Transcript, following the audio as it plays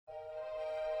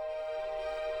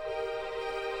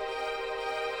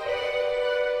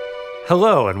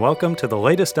Hello, and welcome to the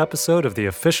latest episode of the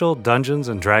official Dungeons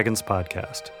 & Dragons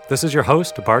podcast. This is your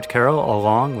host, Bart Carroll,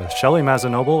 along with Shelley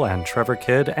Mazanoble and Trevor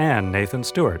Kidd and Nathan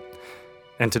Stewart.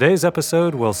 In today's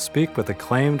episode, we'll speak with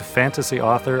acclaimed fantasy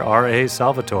author R.A.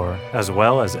 Salvatore, as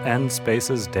well as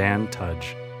N-Space's Dan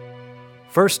Tudge.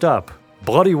 First up,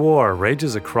 bloody war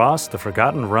rages across the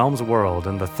Forgotten Realms world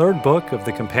in the third book of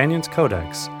the Companion's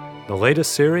Codex, the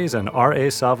latest series in R.A.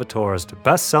 Salvatore's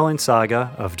best-selling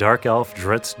saga of Dark Elf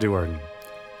Drizzt Do'Urden.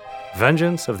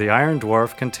 Vengeance of the Iron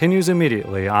Dwarf continues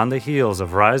immediately on the heels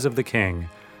of Rise of the King,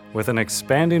 with an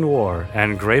expanding war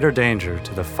and greater danger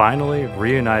to the finally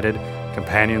reunited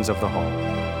Companions of the Hall.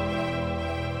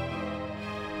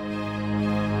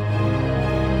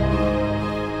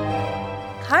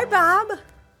 Hi, Bob.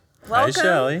 Welcome. Hi,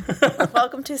 Shelley.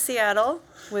 Welcome to Seattle,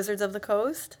 Wizards of the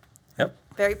Coast. Yep.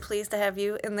 Very pleased to have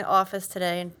you in the office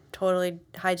today and totally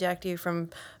hijacked you from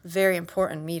very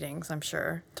important meetings, I'm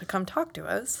sure, to come talk to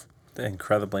us.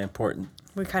 Incredibly important.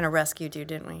 We kind of rescued you,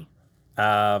 didn't we?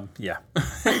 Yeah. Yeah.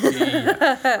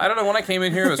 I don't know. When I came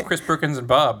in here, it was Chris Perkins and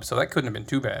Bob, so that couldn't have been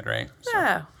too bad, right? So,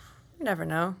 Yeah, you never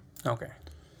know. okay.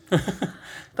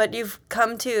 But you've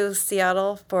come to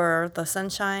Seattle for the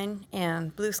sunshine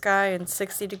and blue sky and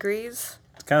 60 degrees.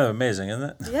 It's kind of amazing, isn't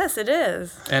it? Yes, it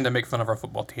is. And to make fun of our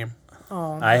football team.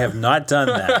 Oh, I have not done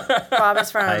that. Bob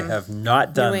is from I have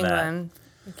not done New that. England,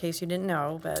 in case you didn't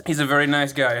know. But He's a very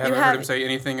nice guy. I haven't heard have- him say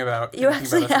anything about you anything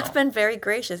actually about us at have all. been very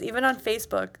gracious. Even on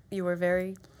Facebook, you were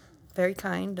very, very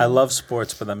kind. I love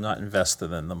sports, but I'm not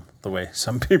invested in them the way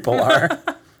some people are.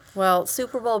 Well,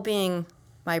 Super Bowl being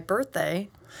my birthday.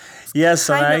 Yes,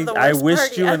 Kind and of the I worst wished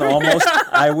party you an ever.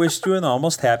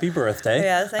 almost happy birthday.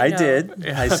 Yes, I know. did.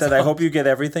 I said I hope you get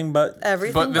everything but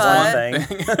Everything this but, one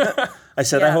thing. I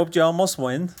said I Yeah. hoped you almost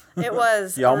win. it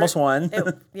was. You almost won.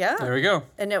 Yeah, There we go.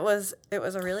 and it was a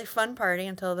really fun party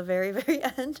until the very, very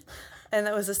end. And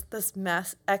there was this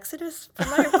mass exodus from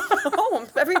my home.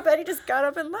 Everybody just got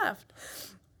up and left.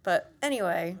 But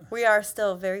anyway, we are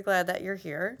still very glad that you're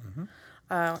here. Mm-hmm.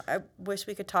 I wish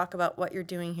we could talk about what you're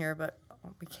doing here, but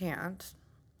we can't.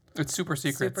 It's super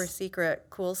secret. Super secret,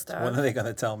 cool stuff. When are they going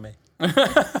to tell me?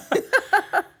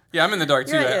 Yeah, I'm in the dark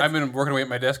too. Yeah, it's- I've been working away at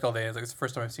my desk all day. It's like it's the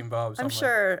first time I've seen Bob. So I'm like,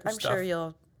 sure. "There's I'm stuff." sure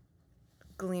you'll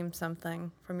glean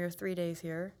something from your 3 days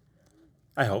here.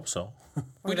 I hope so. We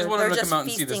Or just they're wanted to just come out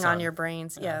and see the feasting sun. on your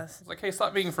brains. Yes, It's like, hey,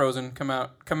 stop being frozen. Come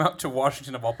out to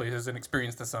Washington of all places and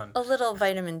experience the sun. a little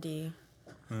vitamin D.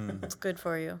 It's good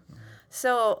for you.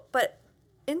 So, but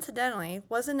incidentally,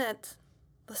 wasn't it?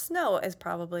 The snow is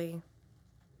probably.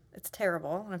 It's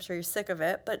terrible, and I'm sure you're sick of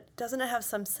it. But doesn't it have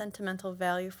some sentimental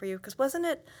value for you? Because wasn't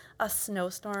it a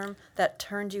snowstorm that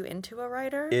turned you into a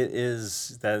writer? It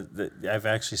is that I've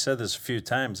actually said this a few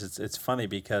times. It's funny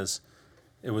because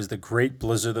it was the great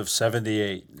blizzard of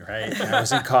 '78, right? And I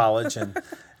was in college, and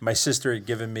my sister had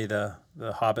given me the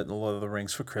Hobbit and the Lord of the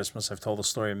Rings for Christmas. I've told the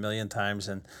story a million times,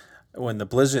 and when the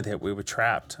blizzard hit, we were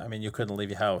trapped. I mean, you couldn't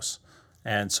leave your house,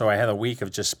 and so I had a week of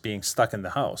just being stuck in the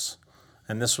house.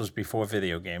 And this was before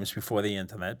video games, before the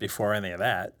internet, before any of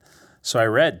that. So I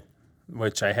read,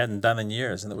 which I hadn't done in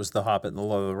years, and it was The Hobbit and the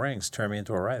Lord of the Rings. Turned me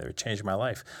into a writer. It changed my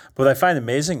life. But what I find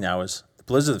amazing now is the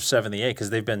blizzard of '78, because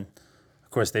they've been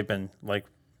like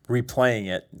replaying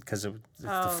it because of the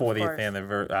of 40th course.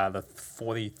 anniversary, the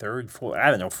 43rd,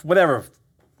 I don't know, whatever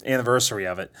anniversary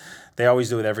of it. They always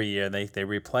do it every year. They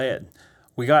replay it.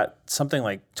 We got something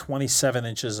like 27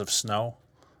 inches of snow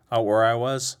out where I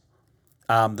was.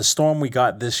 The storm we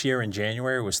got this year in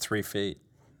January was 3 feet.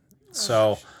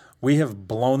 So we have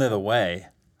blown it away.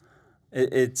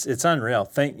 It's unreal.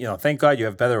 Thank God you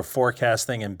have better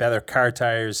forecasting and better car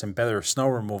tires and better snow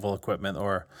removal equipment,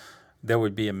 or there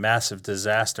would be a massive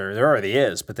disaster. There already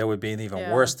is, but there would be an even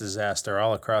Yeah. worse disaster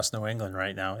all across New England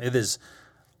right now. It is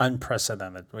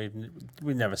unprecedented. We've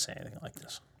never seen anything like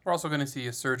this. We're also going to see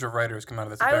a surge of writers come out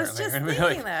of this. I was apparently. just We're gonna be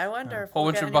thinking like, that. I wonder if whole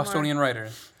we'll bunch get of any more- Bostonian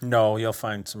writers. No, you'll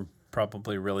find some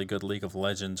probably really good League of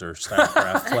Legends or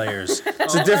StarCraft players.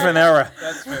 It's a different era.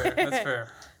 That's fair. That's fair.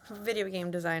 video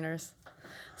game designers.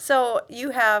 So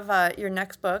you have your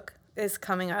next book is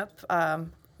coming up early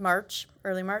March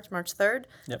 3rd.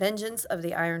 Yep. Vengeance of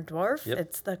the Iron Dwarf. Yep.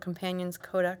 It's the Companion's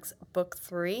Codex Book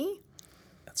 3.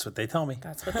 That's what they tell me.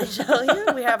 That's what they tell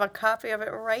you. We have a copy of it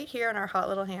right here in our hot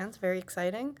little hands. Very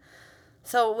exciting.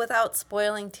 So without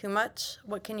spoiling too much,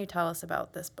 what can you tell us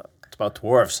about this book? It's about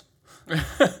dwarves.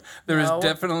 There is No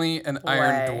definitely an way.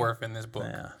 iron dwarf in this book.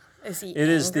 Yeah. Is he It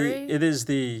is angry?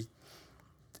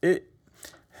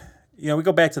 We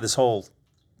go back to this whole,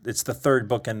 it's the third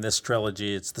book in this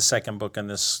trilogy. It's the second book in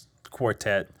this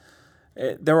quartet.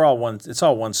 they're all one. It's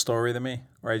all one story to me,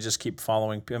 where I just keep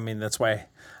following. I mean, that's why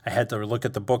I had to look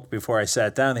at the book before I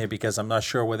sat down here, because I'm not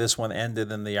sure where this one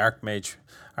ended and the Archmage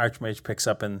picks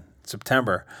up in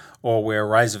September, or where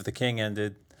Rise of the King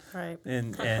ended. Right.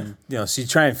 And so you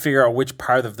try and figure out which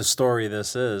part of the story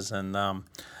this is, and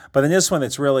but in this one,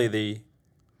 it's really the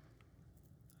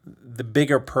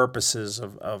bigger purposes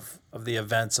of the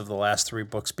events of the last 3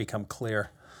 books become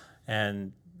clear,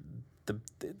 and the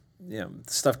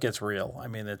stuff gets real. I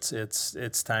mean,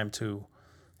 it's time to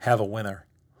have a winner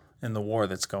in the war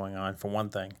that's going on, for one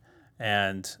thing,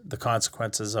 and the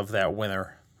consequences of that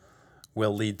winner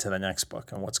will lead to the next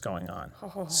book and what's going on.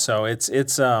 Oh. So it's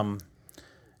a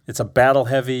battle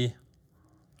heavy,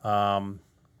 wild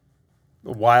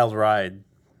ride.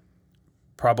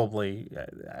 Probably,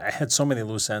 I had so many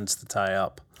loose ends to tie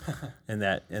up in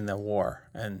the war,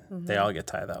 and they all get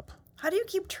tied up. How do you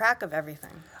keep track of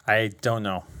everything? I don't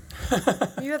know.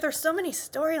 There's so many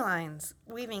storylines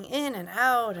weaving in and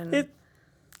out, and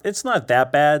it's not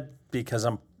that bad, because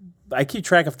I keep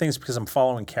track of things because I'm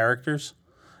following characters,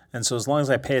 and so as long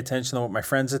as I pay attention to what my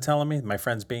friends are telling me, my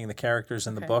friends being the characters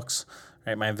in the books,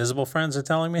 right? My invisible friends are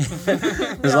telling me.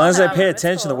 As long as I pay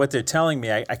attention to what they're telling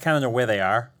me, I kind of know where they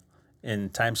are in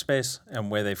time space and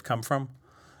where they've come from.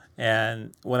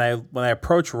 And when I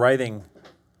approach writing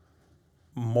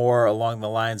more along the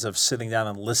lines of sitting down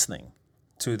and listening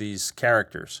to these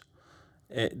characters,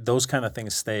 those kind of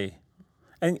things stay.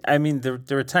 And I mean, there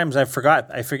are times I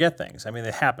forget things. I mean,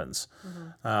 it happens.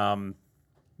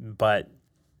 But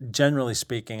generally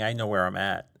speaking, I know where I'm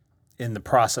at in the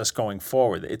process going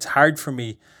forward. It's hard for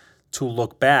me to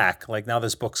look back. Like, now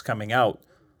this book's coming out,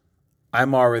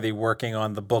 I'm already working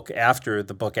on the book after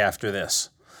this.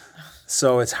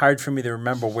 So it's hard for me to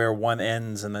remember where one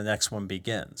ends and the next one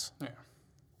begins.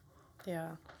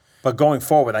 Yeah. But going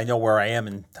forward, I know where I am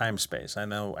in time space. I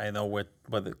know what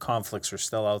the conflicts are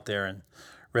still out there and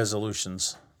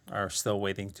resolutions are still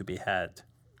waiting to be had.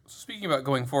 So speaking about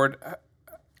going forward,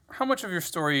 how much of your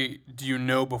story do you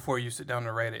know before you sit down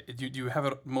to write it? Do you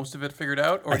have most of it figured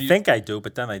out? Or I think I do,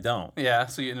 but then I don't. Yeah,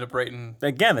 so you end up writing...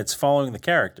 Again, it's following the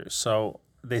characters, so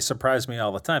they surprise me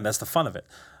all the time. That's the fun of it.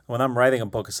 When I'm writing a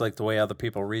book, it's like the way other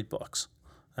people read books.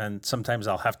 And sometimes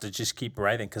I'll have to just keep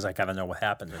writing because I got to know what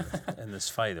happened in this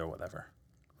fight or whatever.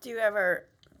 Do you ever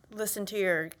listen to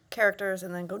your characters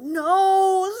and then go,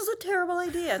 no, this is a terrible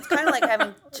idea? It's kind of like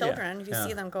having children. If you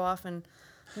see them go off and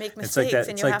make mistakes,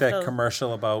 it's like that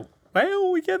commercial about, why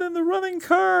don't we get in the running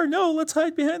car? No, let's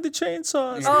hide behind the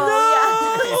chainsaws.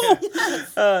 Oh,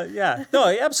 no! Yeah. No,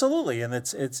 absolutely. And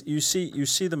it's you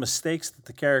see the mistakes that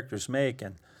the characters make,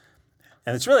 and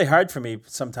it's really hard for me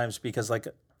sometimes because, like,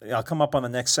 I'll come up on the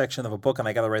next section of a book and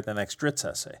I got to write the next Dritz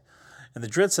essay. And the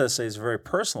Dritz essay is very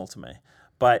personal to me.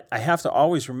 But I have to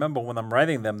always remember when I'm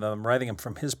writing them that I'm writing them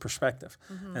from his perspective.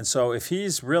 Mm-hmm. And so if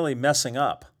he's really messing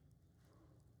up,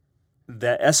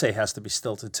 that essay has to be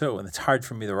stilted too. And it's hard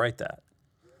for me to write that.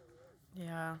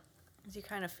 Yeah. You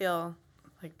kind of feel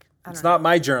like, it's not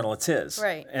my journal, it's his.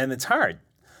 Right. And it's hard.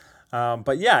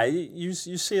 But yeah, you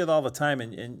see it all the time.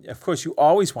 And of course, you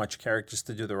always want your characters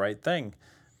to do the right thing.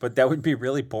 But that would be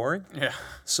really boring. Yeah.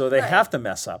 So they have to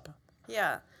mess up.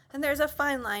 Yeah. And there's a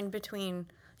fine line between,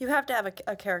 you have to have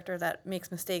a character that makes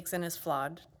mistakes and is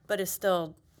flawed, but is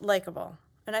still likable.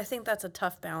 And I think that's a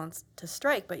tough balance to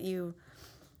strike, but you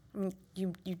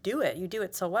do it. You do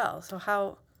it so well. So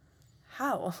how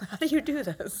do you do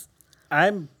this?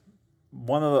 I'm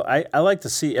one of the, I like to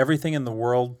see everything in the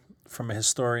world from a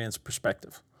historian's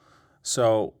perspective.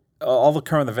 So all the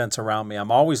current events around me,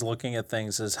 I'm always looking at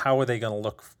things as how are they going to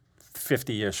look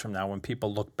 50 years from now when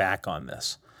people look back on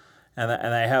this. And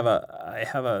I have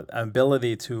an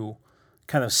ability to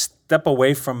kind of step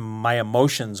away from my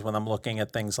emotions when I'm looking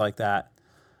at things like that,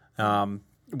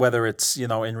 whether it's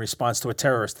in response to a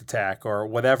terrorist attack or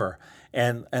whatever,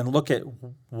 and look at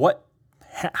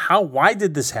why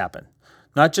did this happen?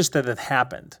 Not just that it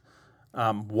happened,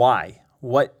 why?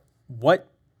 What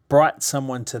brought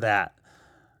someone to that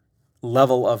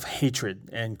level of hatred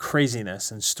and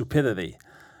craziness and stupidity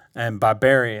and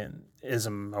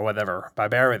barbarianism or whatever,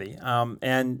 barbarity.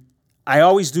 And I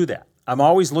always do that. I'm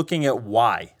always looking at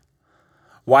why.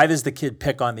 Why does the kid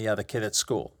pick on the other kid at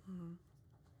school? Mm-hmm.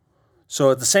 So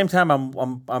at the same time,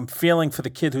 I'm feeling for the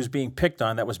kid who's being picked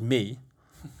on. That was me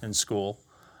in school.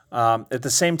 At the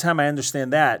same time, I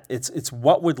understand that it's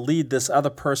what would lead this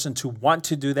other person to want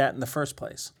to do that in the first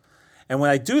place. And when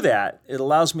I do that, it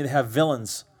allows me to have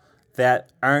villains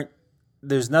that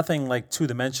there's nothing like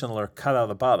two-dimensional or cut out of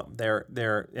the bottom.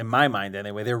 They're in my mind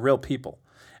anyway, they're real people.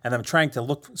 And I'm trying to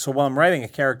look, so while I'm writing a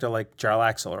character like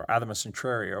Jarlaxle or Artemis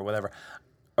Entreri or whatever,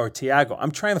 or Tiago.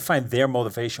 I'm trying to find their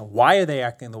motivation. Why are they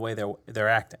acting the way they're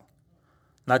acting?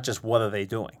 Not just what are they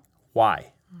doing.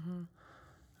 Why? Mm-hmm.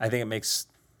 I think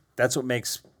that's what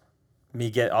makes me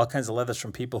get all kinds of letters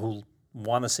from people who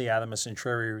want to see Artemis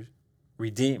Entreri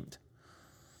redeemed,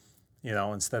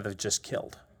 instead of just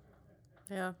killed.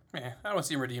 Yeah. Yeah, I don't want to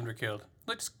see him redeemed or killed.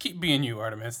 Let's keep being you,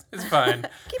 Artemis. It's fine.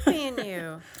 Keep being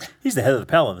you. He's the head of the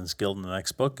Paladins Guild in the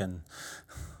next book, and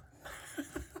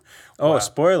spoiler.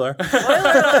 Spoiler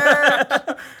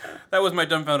alert! That was my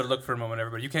dumbfounded look for a moment,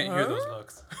 everybody. You can't hear those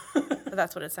looks. But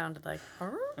that's what it sounded like.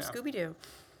 Scooby-Doo.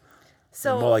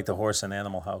 So More like the horse in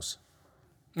Animal House.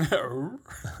 Oh.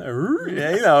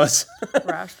 Yeah, he knows.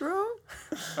 Rastro?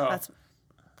 That's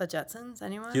the Jetsons,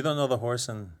 anyone? You don't know the horse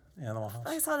in Animal House?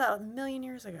 I saw that a million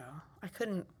years ago. I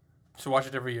couldn't. So watch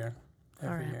it every year.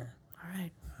 Every year. All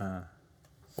right.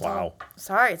 Wow.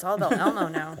 Sorry, it's all about Elmo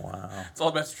now. Wow. It's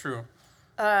all that's true.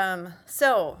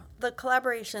 So the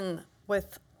collaboration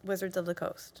with Wizards of the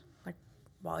Coast, like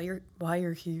while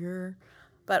you're here,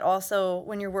 but also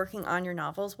when you're working on your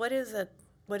novels, what is it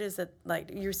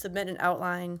like? You submit an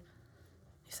outline,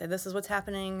 you say this is what's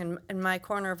happening in my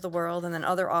corner of the world, and then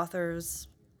other authors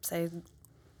say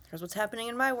here's what's happening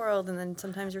in my world, and then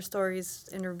sometimes your stories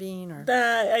intervene. Or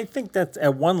I think that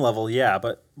at one level, yeah,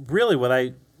 but really what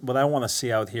I want to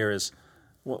see out here is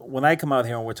when I come out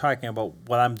here and we're talking about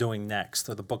what I'm doing next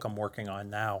or the book I'm working on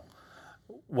now,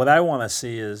 what I want to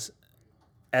see is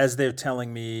as they're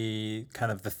telling me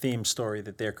kind of the theme story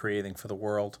that they're creating for the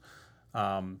world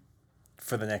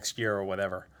for the next year or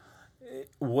whatever,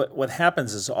 what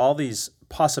happens is all these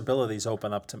possibilities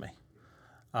open up to me.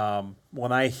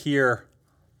 When I hear,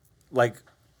 like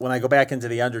when I go back into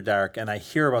the Underdark and I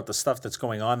hear about the stuff that's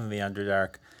going on in the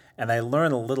Underdark and I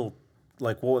learn a little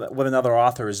like what another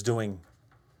author is doing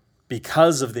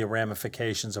because of the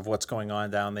ramifications of what's going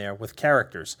on down there with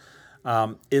characters,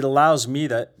 it allows me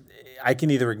I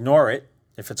can either ignore it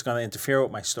if it's going to interfere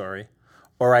with my story,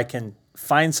 or I can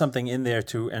find something in there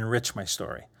to enrich my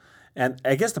story. And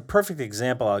I guess the perfect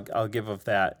example I'll give of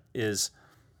that is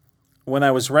when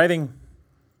I was writing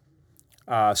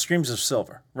Streams of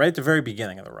Silver, right at the very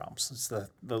beginning of the Realms. That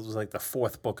was like the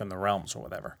fourth book in the Realms or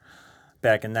whatever.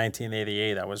 Back in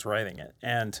 1988, I was writing it.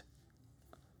 And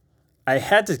I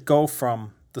had to go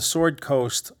from the Sword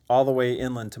Coast all the way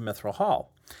inland to Mithril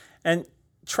Hall. And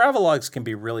travelogues can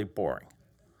be really boring.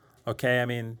 Okay? I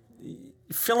mean,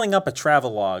 filling up a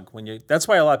travelogue, that's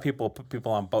why a lot of people put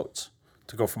people on boats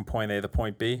to go from point A to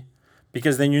point B,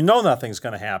 because then you know nothing's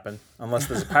going to happen unless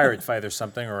there's a pirate fight or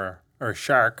something or a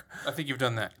shark. I think you've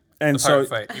done that. And the pirate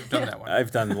fight. You've done that one.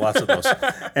 I've done lots of those.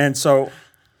 And so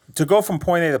to go from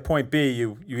point A to point B,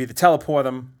 you either teleport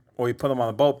them or you put them on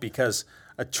a boat, because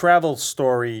a travel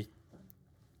story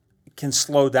can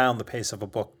slow down the pace of a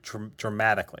book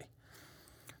dramatically.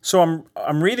 So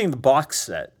I'm reading the box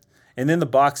set, and in the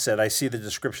box set I see the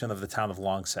description of the town of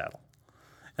Longsaddle.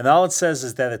 And all it says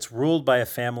is that it's ruled by a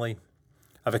family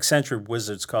of eccentric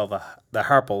wizards called the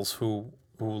Harples, who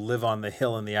live on the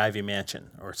hill in the Ivy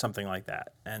Mansion or something like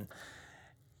that. And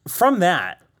from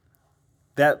that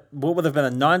what would have been a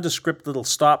nondescript little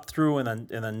stop through in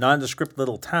a nondescript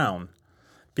little town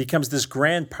becomes this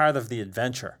grand part of the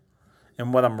adventure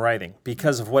in what I'm writing,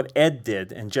 because of what Ed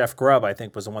did, and Jeff Grubb, I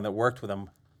think, was the one that worked with him,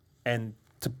 and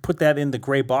to put that in the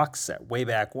gray box set way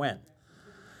back when.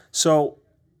 So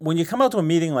when you come out to a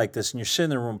meeting like this and you're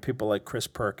sitting in a room with people like Chris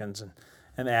Perkins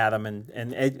and Adam and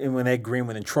when Ed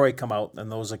Greenwood and Troy come out on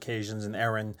those occasions, and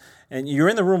Aaron, and you're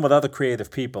in the room with other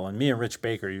creative people, and me and Rich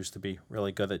Baker used to be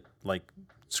really good at like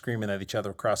screaming at each other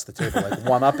across the table, like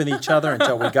one-upping each other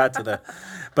until we got to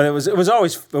but it was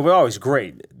always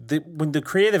great. When the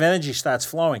creative energy starts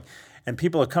flowing and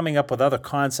people are coming up with other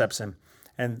concepts, and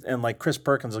like Chris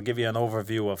Perkins will give you an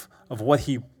overview of what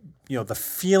he, the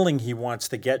feeling he wants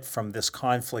to get from this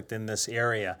conflict in this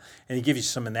area, and he gives you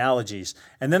some analogies,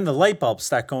 and then the light bulbs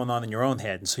start going on in your own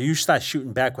head, and so you start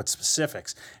shooting back with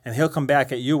specifics, and he'll come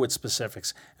back at you with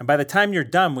specifics, and by the time you're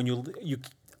done, when you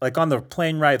like on the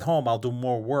plane ride home, I'll do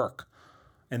more work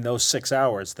in those 6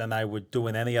 hours than I would do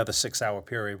in any other 6-hour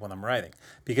period when I'm writing,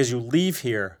 because you leave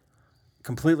here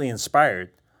completely inspired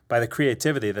by the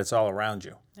creativity that's all around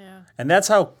you. Yeah. And that's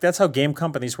how game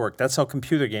companies work. That's how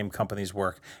computer game companies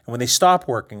work. And when they stop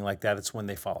working like that, it's when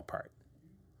they fall apart.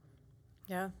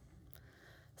 Yeah.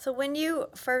 So when you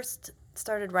first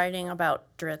started writing about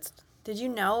Drizzt, did you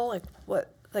know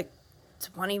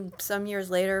 20 some years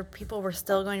later, people were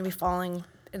still going to be falling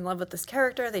in love with this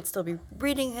character? They'd still be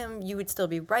reading him. You would still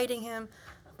be writing him.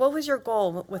 What was your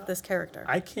goal with this character?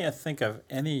 I can't think of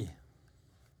anything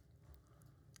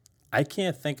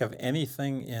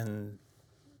in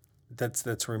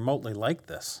that's remotely like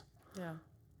this. Yeah.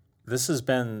 This has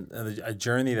been a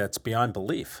journey that's beyond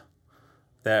belief.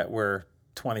 That we're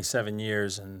 27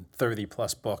 years and 30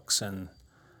 plus books, and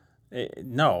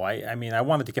I mean, I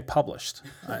wanted to get published.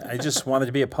 I just wanted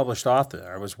to be a published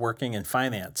author. I was working in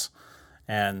finance,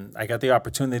 and I got the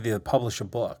opportunity to publish a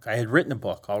book. I had written a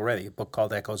book already, a book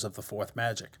called Echoes of the Fourth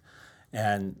Magic,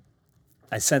 and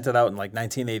I sent it out in like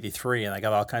 1983, and I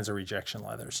got all kinds of rejection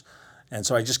letters. And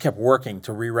so I just kept working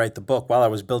to rewrite the book while I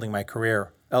was building my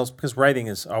career, else because writing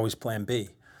is always plan B.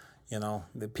 You know,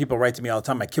 the people write to me all the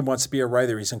time, my kid wants to be a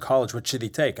writer, he's in college, what should he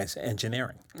take? I say,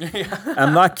 engineering.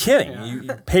 I'm not kidding. Yeah. You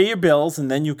pay your bills, and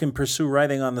then you can pursue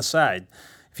writing on the side.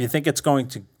 If you think you're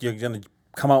going to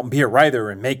come out and be a writer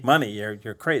and make money,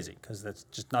 you're crazy, because that's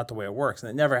just not the way it works, and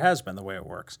it never has been the way it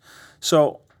works.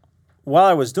 So while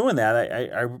I was doing that,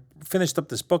 I finished up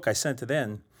this book, I sent it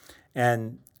in,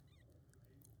 and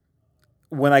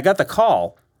when I got the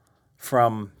call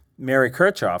from Mary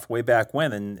Kirchhoff way back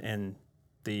when in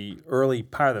the early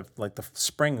part of like the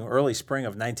early spring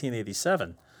of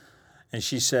 1987, and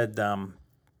she said, I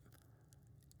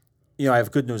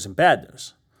have good news and bad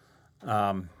news.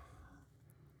 The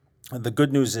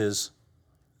good news is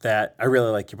that I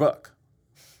really like your book.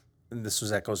 And this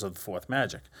was Echoes of the Fourth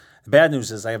Magic. The bad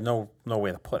news is I have no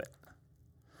way to put it.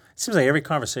 It seems like every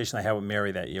conversation I had with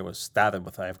Mary that year was started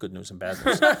with I have good news and bad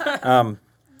news.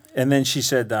 And then she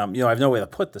said, I have no way to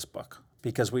put this book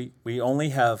because we only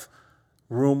have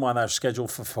room on our schedule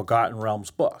for Forgotten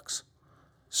Realms books.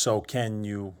 So can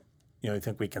you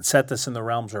think we can set this in the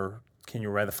Realms, or can you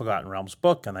write a Forgotten Realms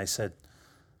book? And I said,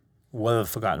 what are the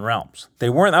Forgotten Realms? They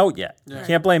weren't out yet. Yeah. You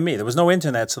can't blame me. There was no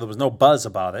internet, so there was no buzz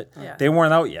about it. Yeah. They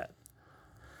weren't out yet.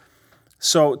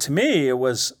 So to me, it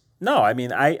was, no, I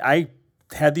mean, I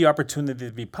had the opportunity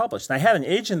to be published. And I had an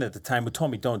agent at the time who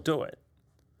told me don't do it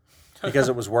because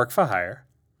it was work for hire,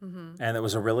 and it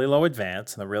was a really low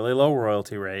advance and a really low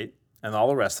royalty rate and all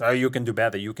the rest. Oh, you can do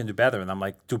better. And I'm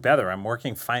like, do better. I'm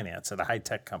working finance at a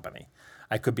high-tech company.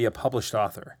 I could be a published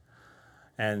author.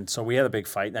 And so we had a big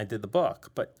fight, and I did the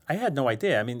book. But I had no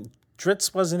idea. I mean,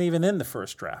 Drizzt wasn't even in the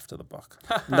first draft of the book.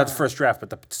 Not the first draft, but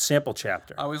the sample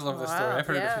chapter. I always love this story. I've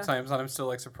heard it a few times, and I'm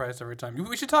still surprised every time.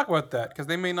 We should talk about that, because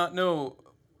they may not know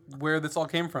where this all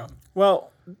came from.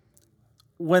 Well,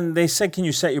 when they said, can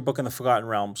you set your book in the Forgotten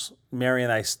Realms, Mary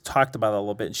and I talked about it a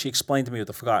little bit, and she explained to me what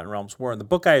the Forgotten Realms were. And the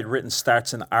book I had written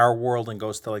starts in our world and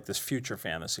goes to like this future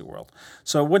fantasy world.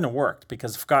 So it wouldn't have worked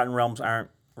because the Forgotten Realms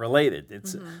aren't related.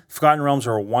 It's Forgotten Realms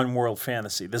are a one-world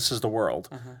fantasy. This is the world.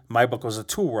 My book was a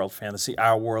two-world fantasy,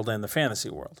 our world and the fantasy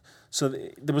world. So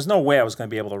there was no way I was going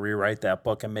to be able to rewrite that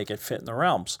book and make it fit in the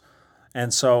realms.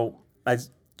 And so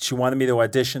she wanted me to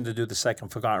audition to do the second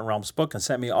Forgotten Realms book and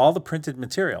sent me all the printed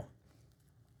material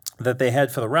that they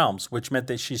had for the realms, which meant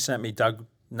that she sent me Doug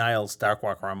Niles'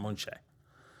 Darkwalker on Moonshae.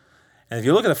 And if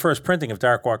you look at the first printing of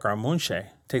Darkwalker on Moonshae,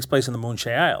 it takes place in the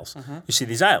Moonshae Isles. You see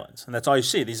these islands, and that's all you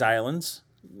see, these islands,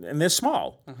 and they're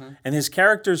small. And his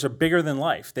characters are bigger than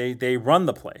life. They run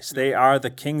the place. They are the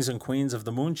kings and queens of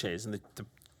the Moonshaes, and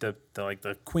the like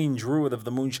the Queen Druid of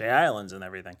the Moonshae Islands and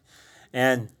everything.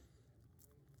 And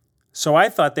so I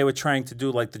thought they were trying to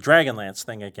do like the Dragonlance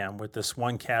thing again with this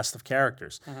one cast of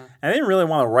characters. I didn't really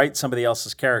want to write somebody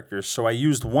else's characters, so I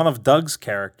used one of Doug's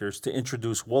characters to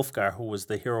introduce Wulfgar, who was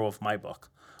the hero of my book,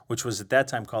 which was at that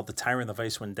time called The Tyrant of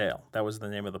Icewind Dale. That was the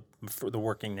name of the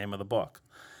working name of the book.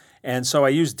 And so I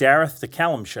used Dareth the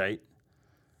Calamshite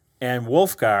and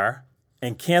Wulfgar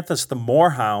and Canthus the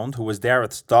Moorhound, who was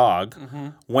Dareth's dog,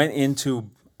 went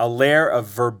into a lair of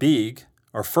Verbeeg,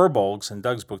 or Furbolgs. In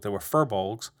Doug's book, there were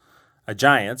Furbolgs,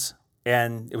 giants,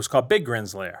 and it was called Big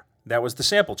Grin's Lair. That was the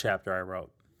sample chapter I wrote.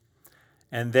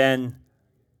 And then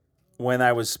when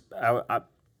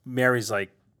Mary's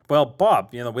like, well,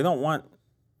 Bob, we don't want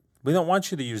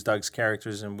you to use Doug's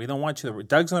characters, and we don't want you to,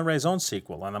 Doug's going to write his own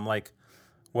sequel. And I'm like,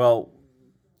 well,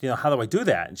 how do I do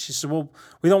that? And she said, well,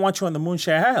 we don't want you on the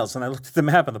Moonshae Isles. And I looked at the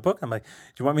map in the book. I'm like, do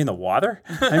you want me in the water?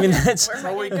 I mean,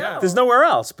 there's nowhere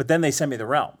else. But then they sent me the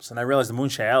realms. And I realized the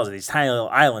Moonshae Isles are these tiny little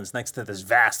islands next to this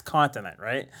vast continent,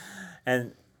 right?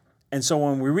 And so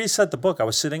when we reset the book, I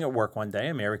was sitting at work one day,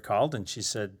 and Mary called, and she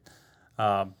said,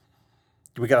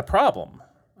 we got a problem.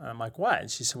 And I'm like, what? And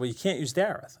she said, well, you can't use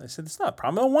Dareth. I said, it's not a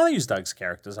problem. I don't want to use Doug's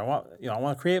characters. I want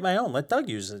to create my own. Let Doug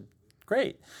use it.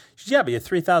 Great. She said, yeah, but you're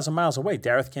 3,000 miles away.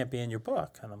 Dareth can't be in your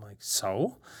book. And I'm like,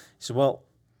 so? She said, well,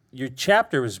 your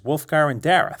chapter is Wulfgar and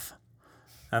Dareth.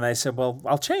 And I said, well,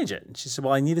 I'll change it. And she said,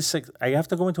 well, I have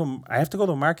to go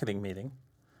to a marketing meeting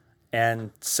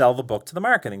and sell the book to the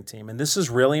marketing team. And this is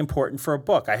really important for a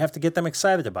book. I have to get them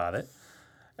excited about it.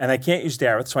 And I can't use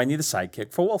Dareth, so I need a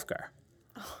sidekick for Wulfgar.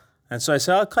 And so I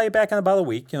said, I'll call you back in about a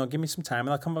week. Give me some time, and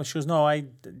I'll come back. She goes, no, you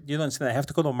don't understand. I have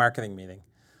to go to a marketing meeting.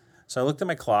 So I looked at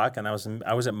my clock, and I was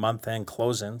at month end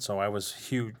closing, so I was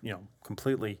huge,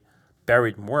 completely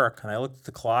buried in work. And I looked at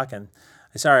the clock, and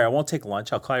I said, all right, I won't take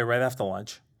lunch. I'll call you right after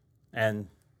lunch, and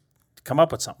come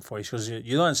up with something for you. She goes,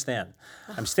 you don't understand.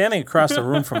 I'm standing across the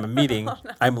room from a meeting. Oh,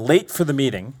 no. I'm late for the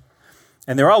meeting,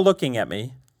 and they're all looking at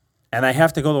me, and I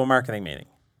have to go to a marketing meeting,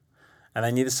 and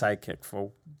I need a sidekick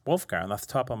for Wolfgar. And off the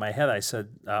top of my head, I said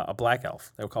a black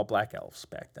elf. They were called black elves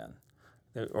back then,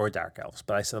 or dark elves.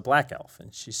 But I said a black elf,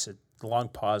 and she said, a long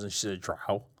pause, and she said, a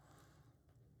drow.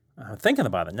 I'm thinking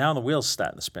about it. Now the wheel's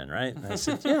starting to spin, right? And I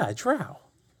said, yeah, a drow.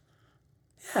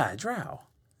 Yeah, a drow.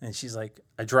 And she's like,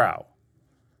 a drow.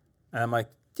 And I'm like,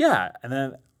 yeah. And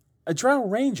then a drow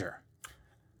ranger.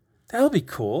 That'll be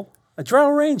cool. A drow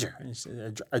ranger. And she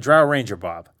said, a drow ranger,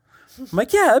 Bob. I'm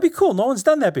like, yeah, that'd be cool. No one's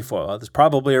done that before. Well, there's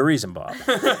probably a reason, Bob.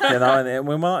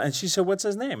 And she said, what's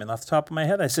his name? And off the top of my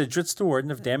head, I said, Dritz the Warden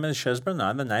of Dammit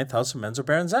Shesbranon, the 9th House of Menzel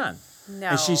Baranzan. No.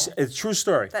 And it's a true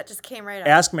story. That just came right out.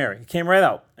 Ask Mary. It came right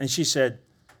out. And she said,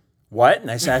 what? And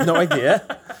I said, I have no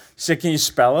idea. She said, can you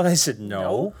spell it? I said,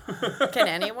 no. Can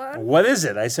anyone? What is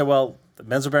it? I said, well,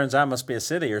 Menzel Baranzan must be a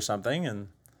city or something. And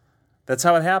that's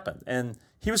how it happened. And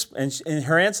and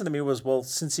her answer to me was, well,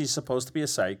 since he's supposed to be a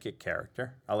sidekick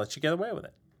character, I'll let you get away with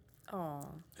it. Oh.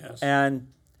 Yes. And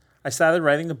I started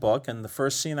writing the book, and the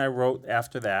first scene I wrote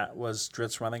after that was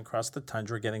Dritz running across the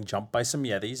tundra, getting jumped by some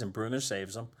Yetis, and Bruner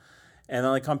saves him. And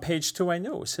then, on page 2, I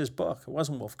knew it was his book. It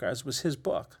wasn't Wolfgar's, it was his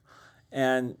book.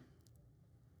 And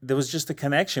there was just a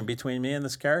connection between me and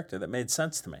this character that made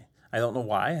sense to me. I don't know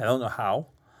why. I don't know how.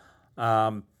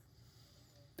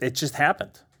 It just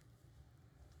happened.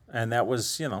 And that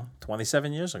was,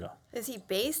 27 years ago. Is he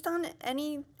based on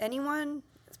anyone?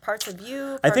 Parts of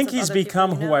you? I think he's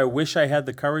become who I wish I had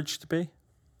the courage to be.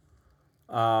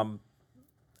 The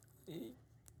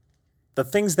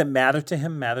things that matter to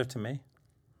him matter to me.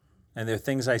 And there are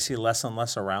things I see less and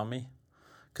less around me.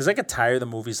 Because I get tired of the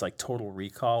movies like Total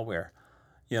Recall where,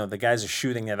 the guys are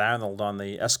shooting at Arnold on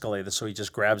the escalator, so he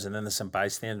just grabs an innocent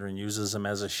bystander and uses him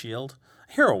as a shield.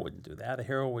 A hero wouldn't do that. A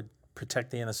hero would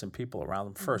protect the innocent people around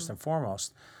him first and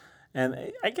foremost.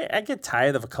 And I get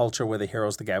tired of a culture where the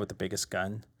hero's the guy with the biggest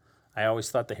gun. I always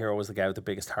thought the hero was the guy with the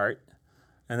biggest heart.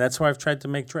 And that's why I've tried to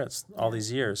make Dritz all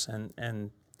these years.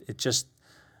 And it just,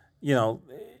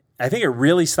 I think it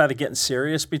really started getting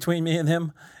serious between me and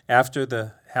him after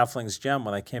the Halfling's Gem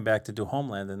when I came back to do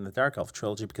Homeland in the Dark Elf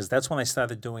trilogy, because that's when I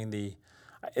started doing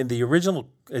in the original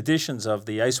editions of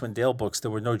the Icewind Dale books,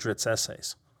 there were no Dritz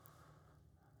essays.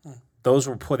 Those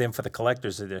were put in for the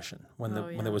collector's edition when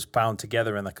it was bound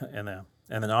together in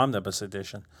an omnibus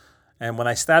edition. And when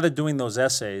I started doing those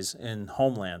essays in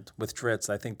Homeland with Dritz,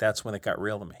 I think that's when it got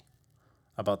real to me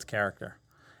about the character.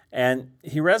 And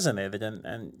he resonated, and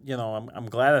I'm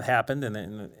glad it happened.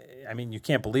 And I mean, you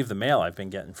can't believe the mail I've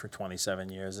been getting for 27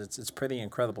 years. It's pretty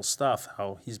incredible stuff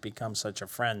how he's become such a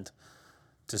friend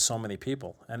to so many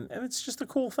people, and it's just a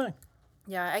cool thing.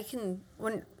 Yeah, I can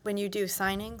when you do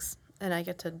signings, and I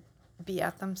get to be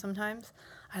at them sometimes.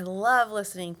 I love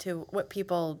listening to what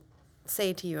people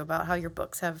say to you about how your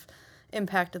books have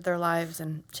impacted their lives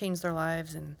and changed their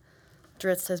lives, and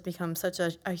Dritz has become such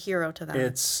a hero to them.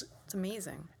 It's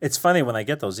amazing. It's funny when I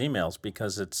get those emails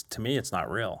because to me it's not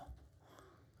real.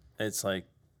 It's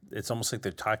almost like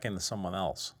they're talking to someone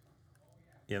else.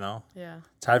 Yeah.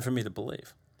 It's hard for me to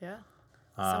believe. Yeah.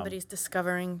 Somebody's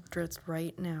discovering Dritz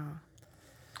right now.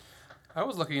 I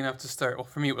was lucky enough to start. Well,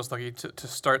 for me, it was lucky to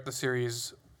start the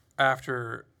series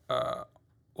after,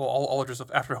 all of Dritz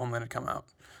stuff after Homeland had come out.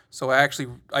 So I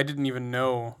didn't even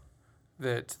know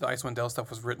that the Icewind Dale stuff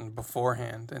was written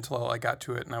beforehand until I got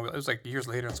to it, and it was like years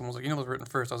later, and someone was like, it was written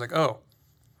first. I was like, oh,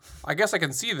 I guess I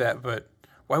can see that, but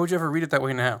why would you ever read it that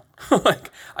way now?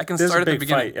 I can start at the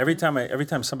beginning. Fight. Every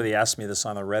time somebody asks me this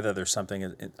on a Reddit or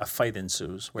something, a fight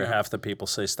ensues where half the people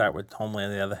say start with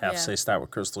Homeland, the other half say start with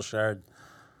Crystal Shard.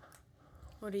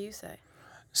 What do you say?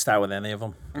 Start with any of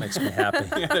them. Makes me happy.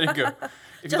 Yeah, there you go.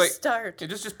 Start. Yeah,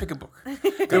 just pick a book.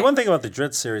 The one thing about the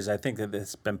Dritz series, I think that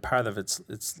it's been part of its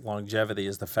longevity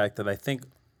is the fact that I think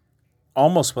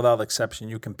almost without exception,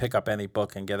 you can pick up any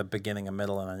book and get a beginning, a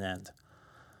middle, and an end.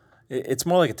 It's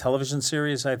more like a television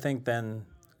series, I think, and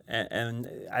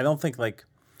I don't think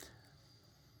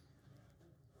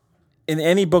in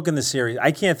any book in the series,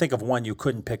 I can't think of one you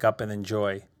couldn't pick up and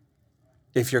enjoy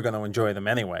if you're going to enjoy them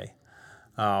anyway.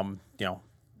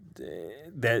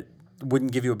 That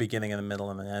wouldn't give you a beginning and a middle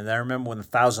and an end. I remember when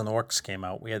 1,000 Orcs came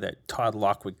out, we had that Todd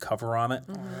Lockwood cover on it.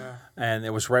 Mm-hmm. Yeah. And it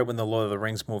was right when the Lord of the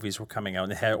Rings movies were coming out,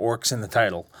 and it had Orcs in the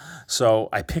title. So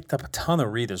I picked up a ton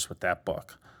of readers with that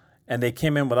book. and they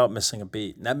came in without missing a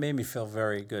beat. And that made me feel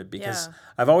very good because Yeah.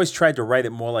 I've always tried to write it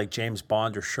more like James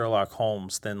Bond or Sherlock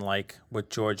Holmes than like what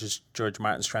George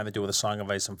Martin's trying to do with A Song of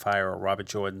Ice and Fire or Robert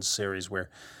Jordan's series,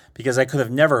 because I could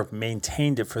have never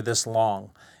maintained it for this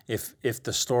long if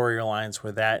the storylines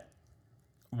were that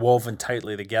woven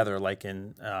tightly together, like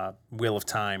in Wheel of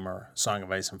Time or Song of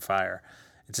Ice and Fire.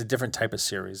 It's a different type of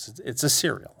series. It's a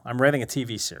serial. I'm writing a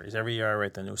TV series. Every year I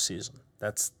write the new season.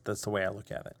 That's the way I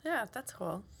look at it. Yeah, that's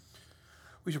cool.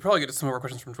 We should probably get to some of our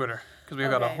questions from Twitter because we've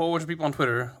got a Okay. whole bunch of people on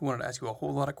Twitter who wanted to ask you a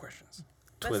whole lot of questions.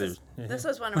 Twitter. This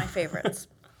is one of my favorites.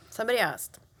 Somebody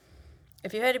asked,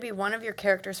 if you had to be one of your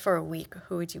characters for a week,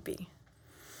 who would you be?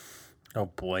 Oh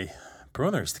boy,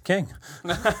 Bruner's the king.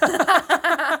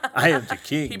 I am the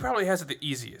king. He probably has it the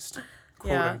easiest,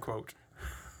 quote Yeah. unquote.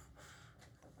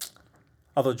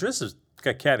 Although Driz has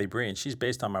got Kathy Bree, and she's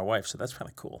based on my wife, so that's kind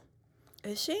of cool.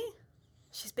 Is she?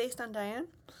 She's based on Diane?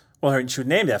 Well, she was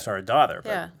named after her daughter. But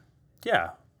Yeah. yeah,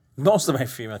 most of my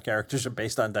female characters are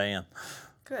based on Diane.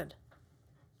 Good.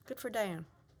 Good for Diane.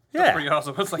 Yeah, Pretty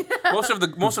awesome. It's like most of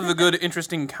the good,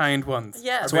 interesting, kind ones.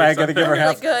 Yeah. that's why I got to give her Really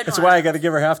half. good That's one. why I got to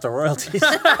give her half the royalties.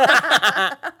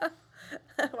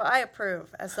 Well, I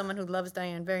approve as someone who loves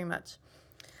Diane very much.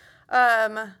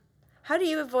 How do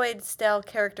you avoid stale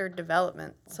character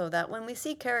development so that when we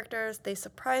see characters, they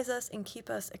surprise us and keep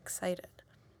us excited?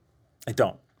 I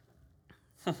don't.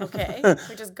 Okay,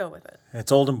 we just go with it.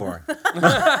 It's old and boring.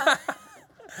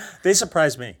 They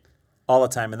surprise me all the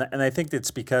time, and I think it's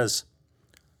because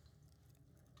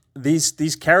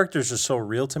these characters are so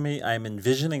real to me. I'm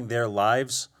envisioning their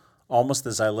lives almost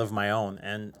as I live my own,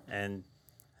 and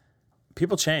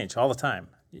people change all the time.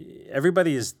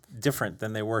 Everybody is different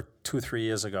than they were 2-3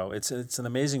 years ago. It's an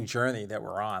amazing journey that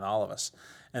we're on, all of us,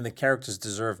 and the characters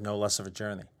deserve no less of a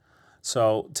journey.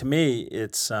 So to me,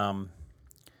 it's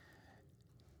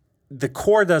the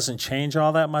core doesn't change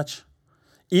all that much,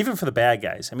 even for the bad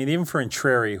guys. I mean, even for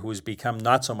Entreri, who's become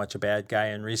not so much a bad guy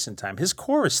in recent time, his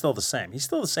core is still the same. He's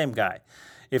still the same guy.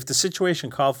 If the situation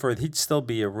called for it, he'd still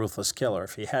be a ruthless killer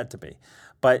if he had to be.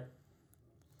 But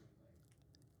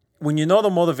when you know the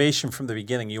motivation from the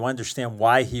beginning, you understand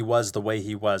why he was the way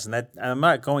he was. And I'm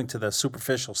not going to the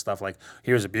superficial stuff like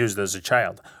he was abused as a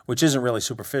child, which isn't really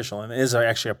superficial and is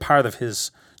actually a part of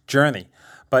his journey.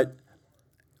 But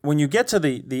when you get to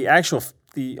the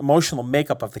emotional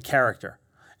makeup of the character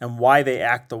and why they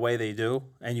act the way they do,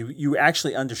 and you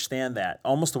actually understand that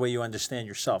almost the way you understand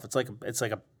yourself. It's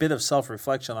like a bit of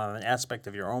self-reflection on an aspect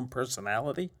of your own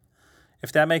personality,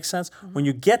 if that makes sense. Mm-hmm. When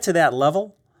you get to that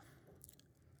level,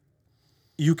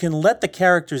 you can let the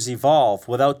characters evolve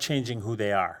without changing who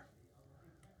they are.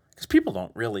 Because people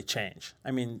don't really change. I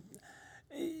mean,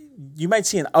 you might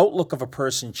see an outlook of a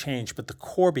person change, but the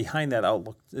core behind that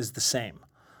outlook is the same.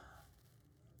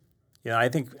 You know, I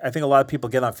think a lot of people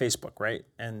get on Facebook, right?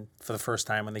 And for the first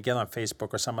time, when they get on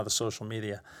Facebook or some other social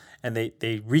media, and they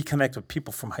reconnect with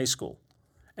people from high school,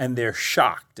 and they're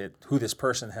shocked at who this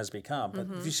person has become. But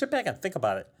if you sit back and think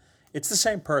about it, it's the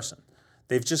same person.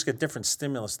 They've just got different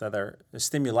stimuli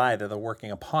that are working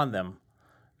upon them,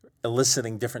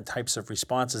 eliciting different types of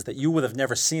responses that you would have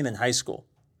never seen in high school,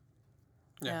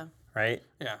 Yeah. right?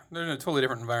 Yeah, they're in a totally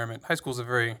different environment. High school's a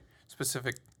very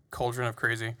specific cauldron of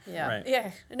crazy. Yeah. Right.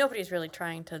 Yeah. Nobody's really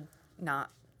trying to not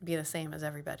be the same as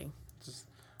everybody. well-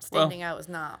 Standing out is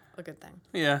not a good thing.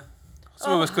 Yeah,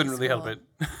 some of us couldn't really help it.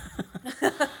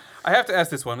 I have to ask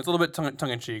this one. It's a little bit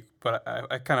tongue-in-cheek, but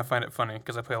I kind of find it funny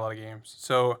because I play a lot of games.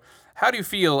 So, how do you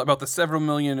feel about the several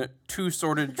million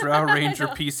two-sorted Drow Ranger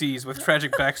PCs with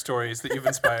tragic backstories that you've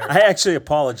inspired? I actually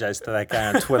apologized to that guy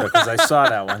on Twitter because I saw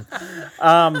that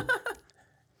one.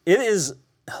 It is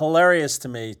hilarious to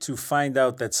me to find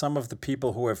out that some of the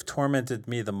people who have tormented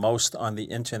me the most on the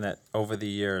internet over the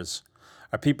years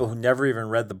are people who never even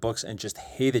read the books and just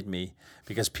hated me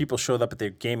because people showed up at their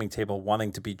gaming table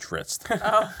wanting to be dritzed.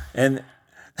 And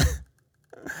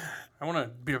I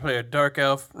want to play a dark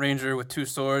elf ranger with two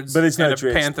swords But it's and not a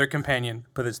Drizzt. panther companion.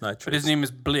 but it's not true. But his name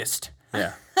is Blist.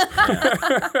 Yeah.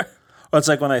 Well, it's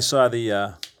like when I saw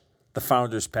the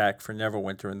Founders Pack for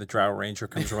Neverwinter, and the Drow Ranger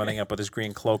comes running up with his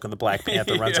green cloak, and the Black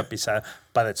Panther runs Yeah. up beside,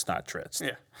 but it's not Drizzt.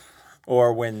 Yeah.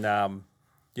 Or when,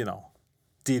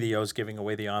 DDO's giving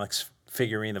away the Onyx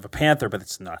figurine of a panther, but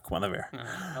it's not Guinevere.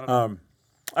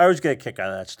 I always get a kick out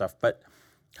of that stuff. But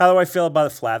how do I feel about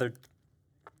it? Flattered.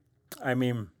 I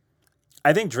mean,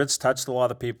 I think Drizzt touched a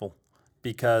lot of people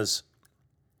because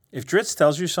if Drizzt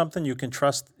tells you something, you can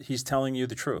trust he's telling you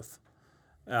the truth.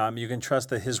 You can trust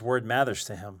that his word matters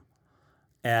to him.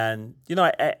 And,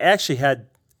 I actually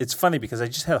it's funny because I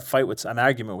just had an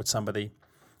argument with somebody,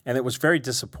 and it was very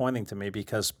disappointing to me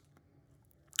because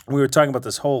we were talking about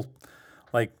this whole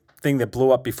like thing that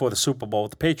blew up before the Super Bowl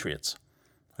with the Patriots,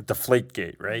 with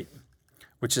Deflategate, right?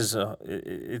 Which is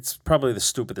it's probably the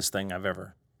stupidest thing I've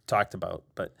ever talked about.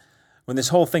 But when this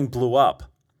whole thing blew up,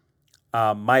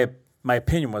 my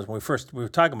opinion was when we were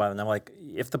talking about it, and I'm like,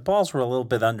 if the balls were a little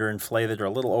bit underinflated or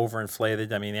a little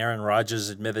overinflated, I mean, Aaron Rodgers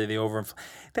admitted the overinflated.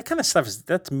 That kind of stuff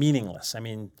that's meaningless. I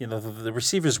mean, the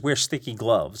receivers wear sticky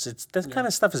gloves. That kind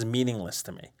of stuff is meaningless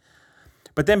to me.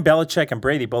 But then Belichick and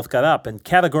Brady both got up and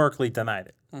categorically denied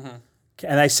it. Mm-hmm.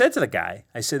 And I said to the guy,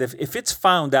 I said, if it's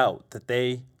found out that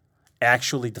they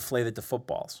actually deflated the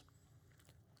footballs,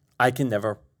 I can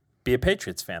never be a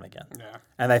Patriots fan again. Yeah.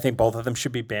 And I think both of them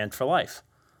should be banned for life.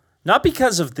 Not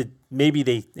because of maybe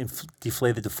they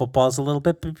deflated the footballs a little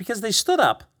bit, but because they stood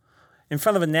up in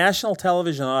front of a national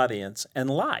television audience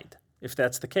and lied, if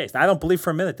that's the case. Now, I don't believe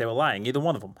for a minute they were lying, either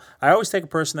one of them. I always take a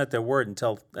person at their word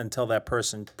until that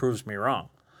person proves me wrong.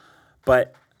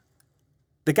 But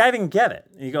the guy didn't get it.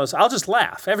 He goes, I'll just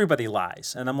laugh. Everybody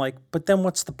lies. And I'm like, but then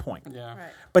what's the point? Yeah.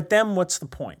 Right. But then what's the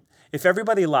point? If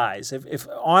everybody lies, if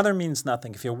honor means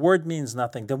nothing, if your word means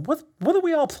nothing, then what are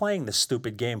we all playing this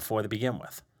stupid game for to begin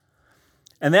with?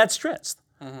 And that's Drizzt.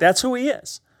 Mm-hmm. That's who he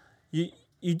is.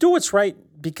 You do what's right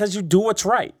because you do what's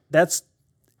right. That's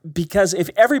because if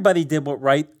everybody did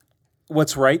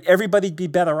what's right, everybody'd be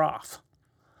better off.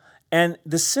 And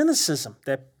the cynicism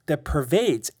that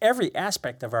pervades every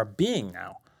aspect of our being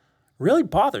now really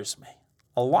bothers me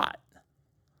a lot.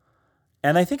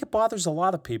 And I think it bothers a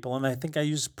lot of people, and I think I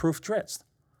use proof Drizzt.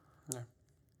 Yeah.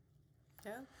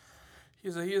 He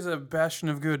is a bastion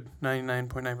of good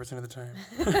 99.9% of the time.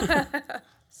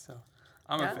 So,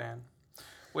 I'm a fan.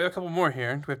 We have a couple more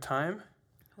here. Do we have time?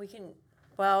 We can,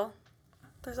 well,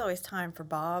 there's always time for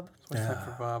Bob. What's time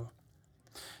for Bob?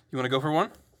 You want to go for one?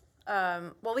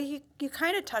 Well, you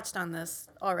kind of touched on this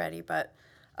already, but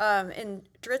in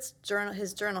Drizzt's journal,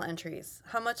 his journal entries,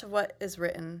 how much of what is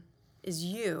written is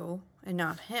you and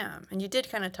not him? And you did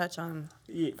kind of touch on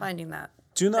finding that.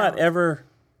 Do not ever,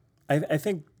 I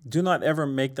think, do not ever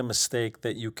make the mistake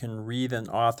that you can read an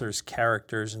author's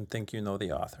characters and think you know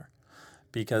the author.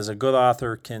 Because a good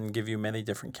author can give you many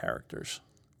different characters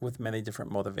with many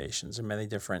different motivations and many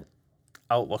different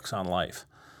outlooks on life.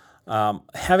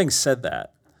 Having said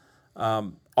that,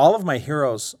 all of my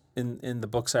heroes in the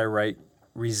books I write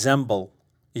resemble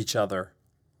each other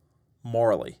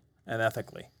morally and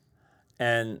ethically.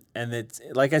 And it's,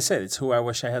 like I said, it's who I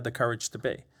wish I had the courage to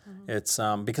be. Mm-hmm. It's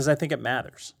because I think it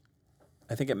matters.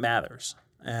 I think it matters.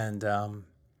 And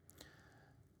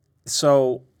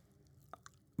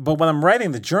but when I'm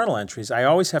writing the journal entries, I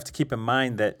always have to keep in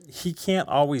mind that he can't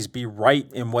always be right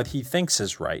in what he thinks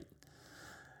is right.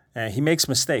 And he makes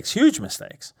mistakes, huge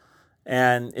mistakes.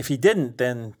 And if he didn't,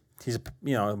 then he's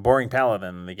a boring paladin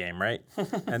in the game, right?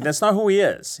 And that's not who he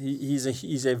is.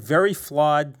 He's a very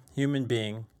flawed human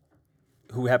being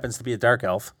who happens to be a dark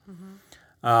elf.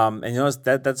 Mm-hmm. And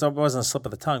that wasn't a slip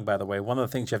of the tongue, by the way. One of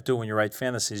the things you have to do when you write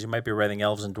fantasies, you might be writing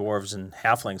elves and dwarves and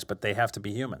halflings, but they have to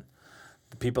be human.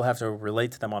 The people have to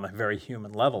relate to them on a very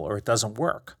human level, or it doesn't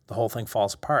work. The whole thing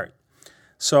falls apart.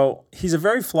 So he's a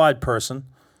very flawed person,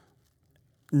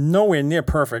 nowhere near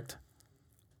perfect,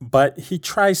 but he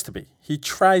tries to be. He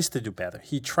tries to do better.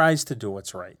 He tries to do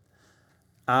what's right.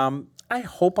 I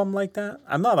hope I'm like that.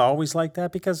 I'm not always like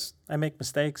that because I make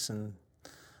mistakes and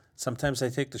sometimes I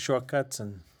take the shortcuts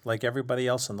and like everybody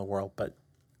else in the world. But,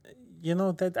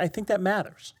 that I think that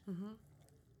matters. Mm-hmm.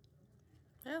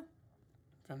 Yeah.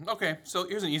 Okay, so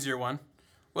here's an easier one.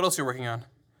 What else are you working on?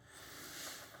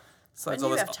 Besides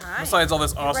When all you this, have time. besides all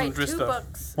this awesome write Drizzt 2 stuff.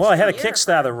 books Well, I had a a year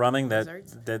Kickstarter for running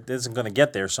Wizards. that isn't going to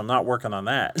get there, so I'm not working on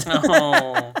that.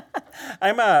 Oh.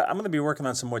 I'm going to be working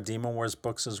on some more Demon Wars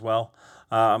books as well.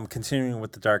 I'm continuing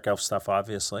with the Dark Elf stuff,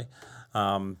 obviously,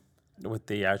 with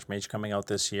the Archmage coming out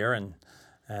this year,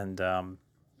 and I'll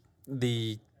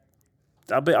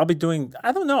be doing.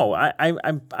 I don't know.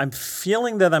 I'm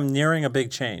feeling that I'm nearing a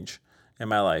big change in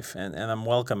my life, and I'm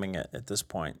welcoming it at this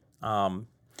point.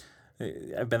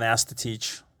 I've been asked to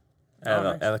teach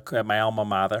at my alma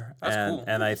mater, That's cool.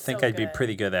 and I think So I'd be good.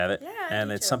 pretty good at it. Yeah, and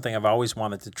me it's too. something I've always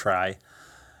wanted to try.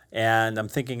 And I'm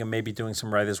thinking of maybe doing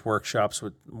some writers' workshops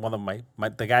with one of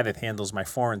the guy that handles my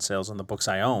foreign sales on the books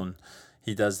I own.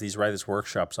 He does these writers'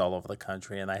 workshops all over the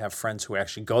country, and I have friends who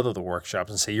actually go to the workshops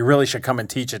and say, "You really should come and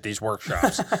teach at these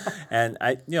workshops." And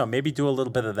I, maybe do a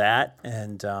little bit of that.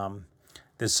 And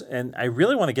and I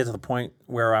really want to get to the point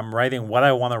where I'm writing what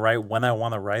I want to write when I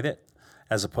want to write it,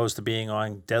 as opposed to being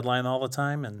on deadline all the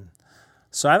time. And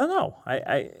so I don't know.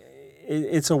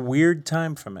 It's a weird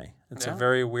time for me. It's a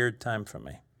very weird time for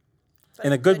me. but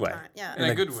in a good way. time. Yeah. In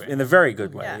a good way. In a very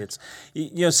good way. Yeah.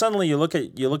 It's suddenly you look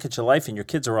at your life and your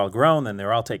kids are all grown and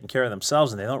they're all taking care of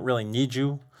themselves and they don't really need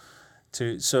you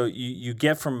to. So you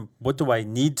get from what do I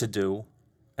need to do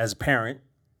as a parent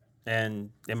and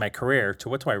in my career to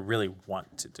what do I really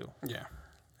want to do. Yeah.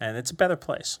 And it's a better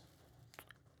place.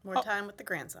 More time with the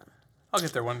grandson. I'll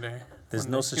get there one day. There's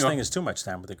no such thing as too much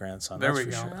time with the grandson. There that's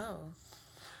we for go. Sure. Oh.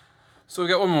 So we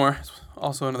got one more. It's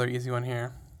also another easy one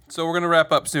here. So we're going to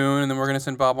wrap up soon, and then we're going to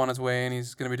send Bob on his way, and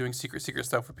he's going to be doing secret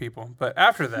stuff for people. But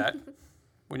after that,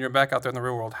 when you're back out there in the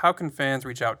real world, how can fans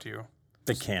reach out to you?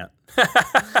 They can't.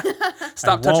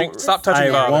 Stop touching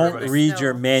I Bob, won't everybody. read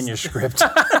your manuscript.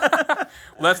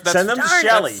 That's Send them to Darn it.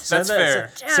 Shelley. That's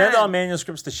fair. Send all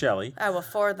manuscripts to Shelley, I will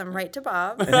forward them right to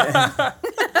Bob.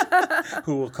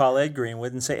 who will call Ed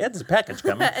Greenwood and say, Ed, there's a package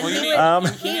coming. And Well, you he need-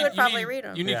 would, he would probably read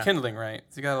them. You need Yeah. kindling, right?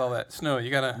 You got all that snow.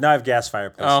 You got to... No, I have gas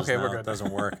fireplaces. Oh, okay, now. we're good. It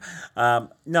doesn't work.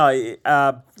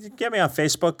 Get me on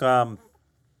Facebook.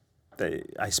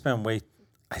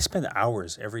 I spend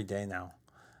hours every day now.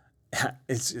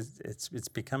 It's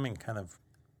becoming kind of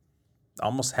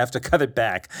almost have to cut it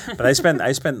back. But I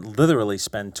literally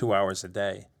spend 2 hours a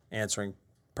day answering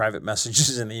private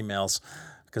messages and emails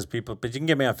because people. But you can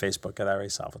get me on Facebook at R.A.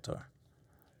 Salvatore,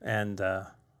 and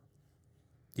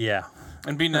yeah.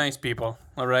 And be nice, people.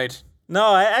 All right?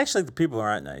 No, actually the people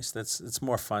aren't nice. It's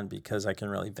more fun because I can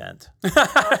really vent.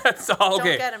 That's all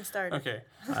okay. Don't get him started. Okay.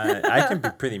 I can be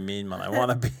pretty mean when I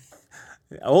want to be.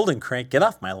 Old and crank, get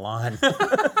off my lawn.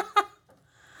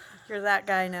 You're that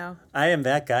guy now. I am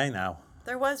that guy now.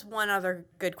 There was one other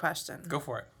good question. Go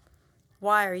for it.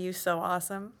 Why are you so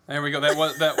awesome? There we go. That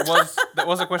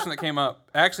was a question that came up.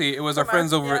 Actually, it was our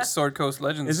friends over at Sword Coast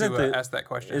Legends who asked that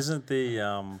question. Isn't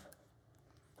the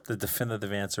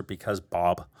definitive answer because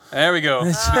Bob? There we go.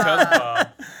 Because Bob.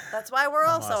 That's why we're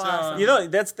all so awesome. You know,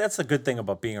 that's the good thing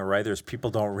about being a writer is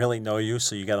people don't really know you,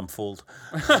 so you got them fooled.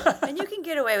 And you can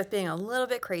get away with being a little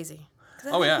bit crazy.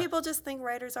 Because I Oh, think yeah. people just think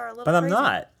writers are a little But I'm crazy.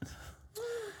 not.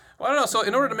 Well, I don't know. So,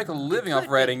 in order to make a living off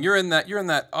writing, you're in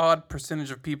that odd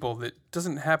percentage of people that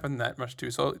doesn't happen that much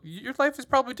to. So, your life is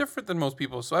probably different than most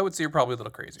people. So, I would say you're probably a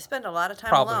little crazy. Spend a lot of time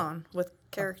Probably. alone with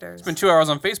characters. Spend 2 hours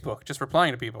on Facebook just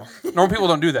replying to people. Normal people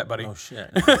don't do that, buddy. Oh shit.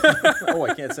 Oh,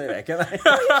 I can't say that, can I?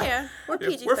 Oh, you can. We're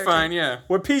PG-13. We're fine, yeah.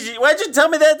 We're PG. Why'd you tell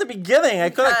me that at the beginning? I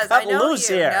could have Because I cut know loose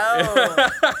you. here. No.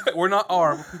 We're not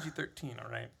R. We're PG-13, all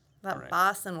right? That All right.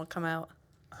 Boston will come out.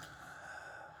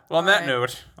 Well, on that right.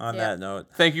 note, On Yeah. that note,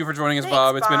 thank you for joining us, Thanks,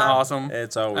 Bob. It's been Bob. awesome.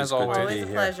 it's always As good always. to Always be a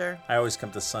here. pleasure. I always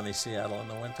come to sunny Seattle in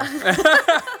the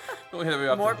winter. We'll hit it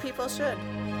up More there. people should.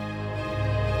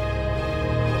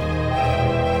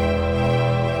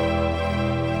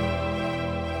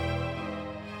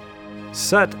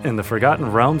 Set in the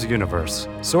Forgotten Realms universe,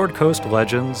 Sword Coast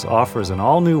Legends offers an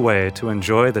all-new way to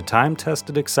enjoy the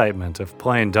time-tested excitement of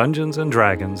playing Dungeons &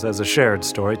 Dragons as a shared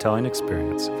storytelling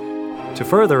experience. To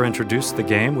further introduce the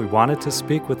game, we wanted to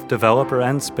speak with developer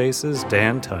N-Space's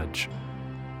Dan Tudge.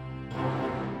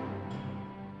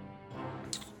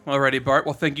 Alrighty, Bart.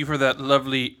 Well, thank you for that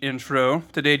lovely intro.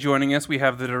 Today joining us, we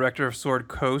have the director of Sword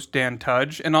Coast, Dan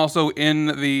Tudge, and also in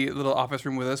the little office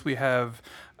room with us, we have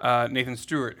Nathan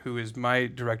Stewart, who is my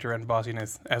director and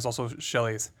bossiness, as also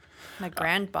Shelley's. My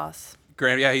grand boss.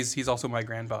 He's also my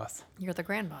grand boss. You're the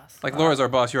grand boss. Like Laura's our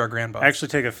boss, you're our grand boss. I actually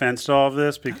take offense to all of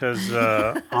this because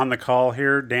on the call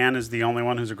here, Dan is the only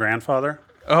one who's a grandfather.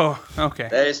 Oh, okay.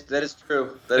 That is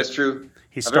true. That is true.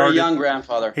 He A started. very young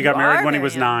grandfather. He got You married are when he very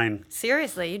was young. 9.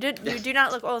 Seriously, you do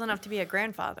not look old enough to be a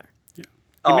grandfather.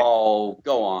 Oh,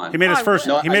 go on. He made his I first.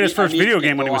 will. He made his first video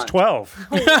game when he was 12.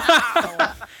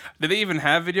 Did they even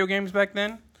have video games back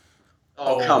then?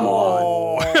 Oh, come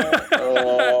on.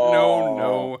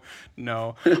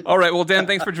 No. All right. Well, Dan,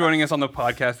 thanks for joining us on the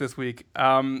podcast this week.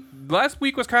 Last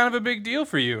week was kind of a big deal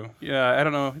for you. Yeah, I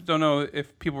don't know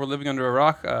if people were living under a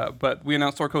rock, but we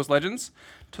announced Sword Coast Legends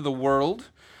to the world.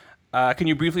 Can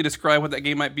you briefly describe what that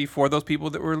game might be for those people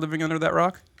that were living under that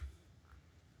rock?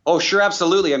 Oh, sure,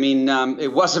 absolutely. I mean,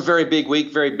 it was a very big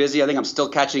week, very busy. I think I'm still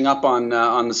catching up on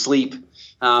the sleep.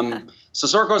 So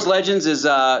Sword Coast Legends is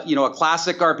a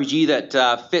classic RPG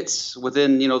that fits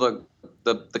within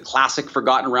the classic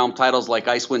Forgotten Realm titles like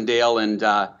Icewind Dale and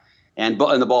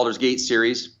the Baldur's Gate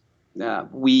series.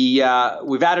 We've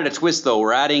added a twist though.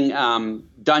 We're adding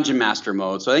Dungeon Master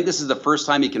mode. So I think this is the first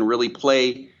time you can really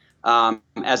play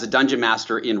as a Dungeon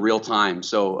Master in real time.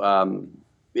 So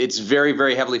it's very,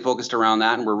 very heavily focused around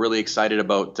that, and we're really excited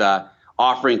about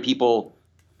offering people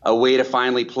a way to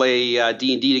finally play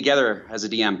D&D together as a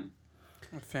DM.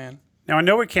 Now, I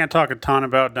know we can't talk a ton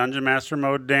about Dungeon Master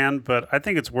mode, Dan, but I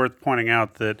think it's worth pointing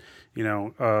out that,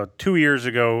 2 years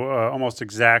ago, almost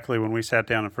exactly when we sat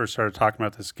down and first started talking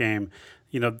about this game,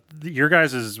 your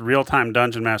guys' real-time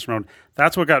Dungeon Master mode,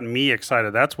 that's what got me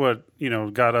excited. That's what,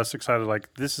 got us excited.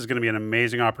 Like, this is going to be an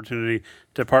amazing opportunity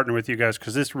to partner with you guys,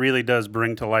 because this really does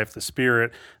bring to life the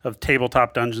spirit of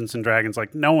tabletop Dungeons and Dragons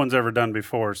like no one's ever done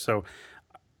before. So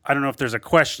I don't know if there's a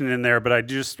question in there, but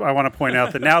I want to point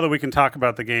out that now that we can talk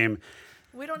about the game,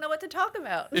 We don't know what to talk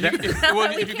about. If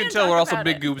you can tell, we're also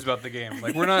big goobs about the game.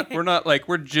 Like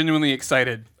we're genuinely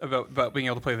excited about being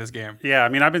able to play this game. Yeah, I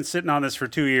mean, I've been sitting on this for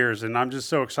 2 years, and I'm just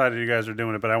so excited you guys are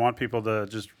doing it. But I want people to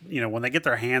just, when they get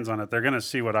their hands on it, they're going to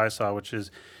see what I saw, which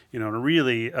is, a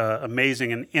really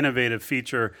amazing and innovative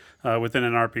feature within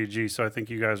an RPG. So I think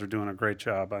you guys are doing a great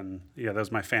job. And yeah, that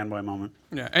was my fanboy moment.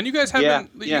 Yeah, and you guys have been.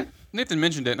 Nathan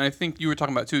mentioned it, and I think you were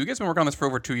talking about it too. You guys have been working on this for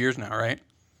over 2 years now, right?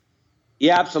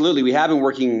 Yeah, absolutely. We have been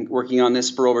working on this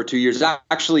for over 2 years.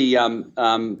 Actually,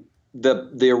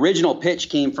 the original pitch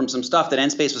came from some stuff that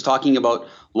Nspace was talking about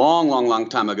long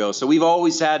time ago. So we've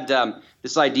always had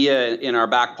this idea in our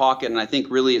back pocket, and I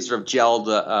think really it sort of gelled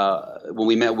when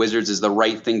we met Wizards as the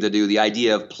right thing to do. The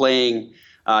idea of playing,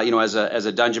 as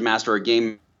a dungeon master or a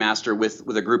game master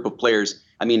with a group of players.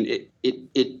 I mean,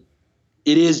 it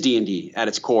is D&D at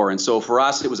its core, and so for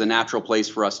us, it was a natural place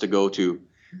for us to go to.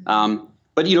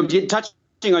 But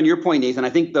touching on your point, Nathan, I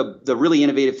think the really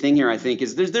innovative thing here, I think,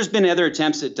 is there's been other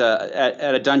attempts at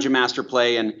a dungeon master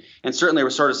play, and certainly we're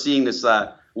sort of seeing this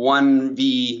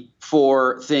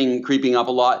 1v4 thing creeping up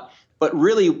a lot. But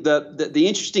really, the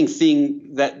interesting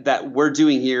thing that we're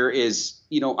doing here is,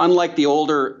 unlike the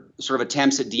older sort of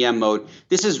attempts at DM mode,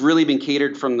 this has really been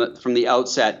catered from the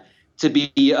outset to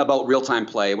be about real time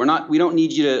play. We don't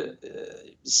need you to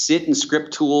sit and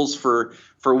script tools for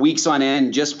weeks on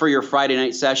end just for your Friday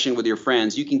night session with your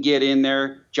friends. You can get in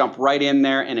there, jump right in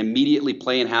there, and immediately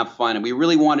play and have fun. And we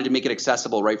really wanted to make it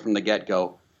accessible right from the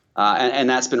get-go. And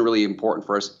that's been really important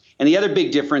for us. And the other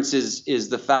big difference is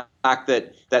the fact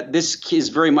that this is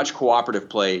very much cooperative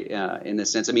play in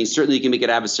this sense. I mean, certainly you can make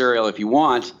it adversarial if you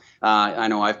want. I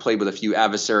know I've played with a few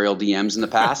adversarial DMs in the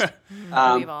past. We've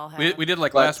all had. We did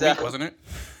last week, wasn't it?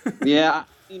 Yeah,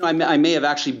 I may have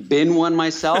actually been one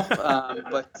myself,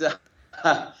 but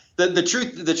the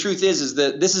truth is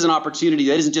that this is an opportunity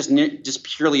that isn't just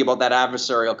purely about that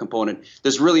adversarial component.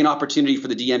 There's really an opportunity for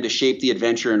the DM to shape the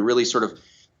adventure and really sort of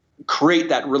create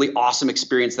that really awesome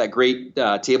experience that great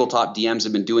tabletop DMs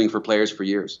have been doing for players for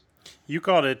years. You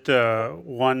called it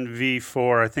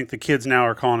 1v4. I think the kids now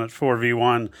are calling it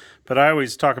 4v1. But I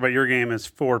always talk about your game as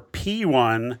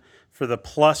 4p1 for the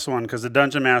plus one, because the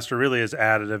Dungeon Master really is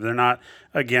additive. They're not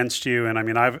against you. And I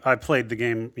mean, I've played the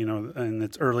game, in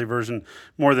its early version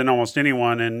more than almost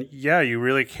anyone. And yeah, you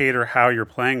really cater how you're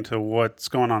playing to what's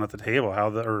going on at the table,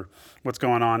 or what's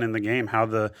going on in the game, how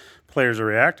the players are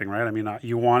reacting, right? I mean,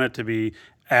 you want it to be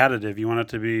additive. You want it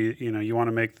to be, you want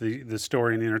to make the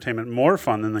story and the entertainment more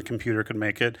fun than the computer could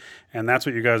make it. And that's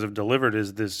what you guys have delivered,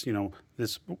 is this,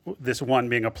 this one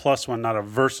being a plus one, not a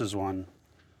versus one.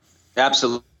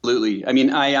 Absolutely. I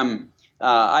mean,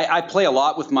 I play a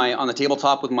lot on the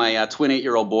tabletop with my twin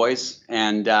 8-year-old boys,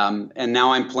 and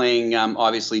now I'm playing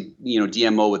obviously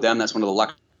DMO with them. That's one of the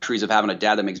luxuries of having a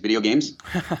dad that makes video games.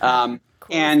 Cool.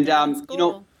 And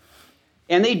cool.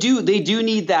 and they do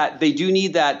need that that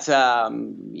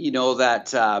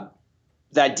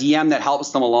DM that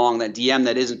helps them along, that DM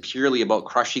that isn't purely about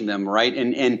crushing them, right?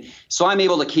 And so I'm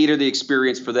able to cater the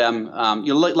experience for them,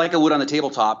 like I would on the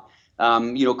tabletop.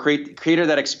 Create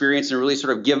that experience and really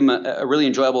sort of give them a really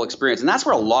enjoyable experience. And that's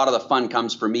where a lot of the fun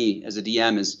comes for me as a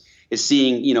DM is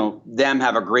seeing, them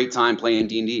have a great time playing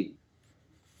D&D.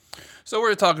 So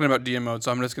we're talking about DM mode,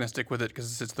 so I'm just going to stick with it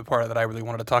because it's the part that I really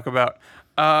wanted to talk about.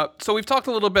 So we've talked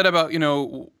a little bit about,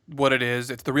 what it is.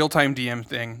 It's the real-time DM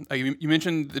thing. You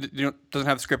mentioned that it doesn't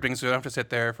have the scripting, so you don't have to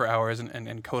sit there for hours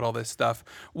and code all this stuff.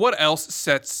 What else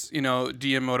sets,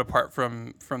 DM mode apart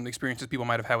from the experiences people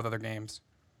might have had with other games?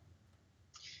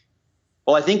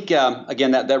 Well, I think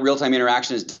again that real-time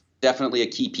interaction is definitely a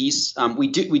key piece. We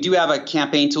do have a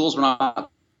campaign tools. We're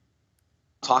not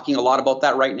talking a lot about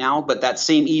that right now, but that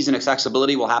same ease and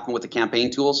accessibility will happen with the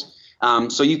campaign tools.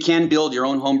 So you can build your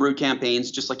own homebrewed campaigns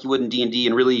just like you would in D&D,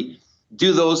 and really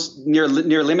do those near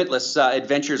limitless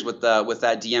adventures with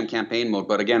that DM campaign mode.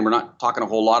 But again, we're not talking a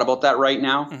whole lot about that right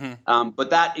now. Mm-hmm.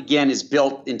 But that again is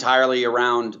built entirely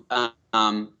around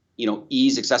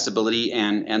ease, accessibility,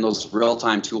 and those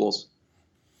real-time tools.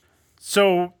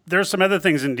 So there's some other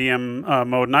things in DM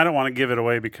mode, and I don't want to give it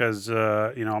away because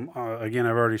again,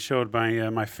 I've already showed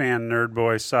my fan nerd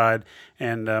boy side,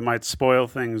 and might spoil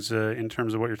things in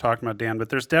terms of what you're talking about, Dan. But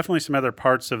there's definitely some other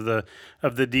parts of the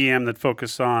DM that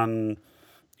focus on,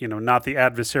 not the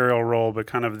adversarial role, but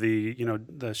kind of the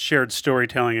the shared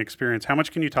storytelling experience. How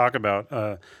much can you talk about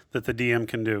that the DM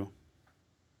can do?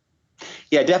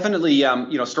 Yeah, definitely.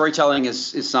 Storytelling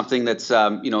is something that's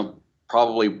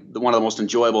probably one of the most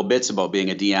enjoyable bits about being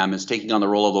a DM is taking on the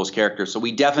role of those characters. So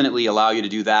we definitely allow you to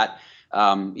do that.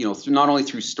 Not only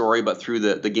through story but through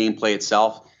the gameplay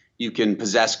itself. You can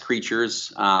possess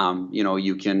creatures.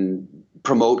 You can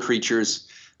promote creatures,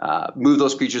 move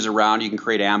those creatures around. You can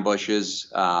create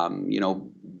ambushes.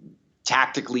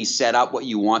 Tactically set up what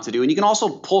you want to do, and you can also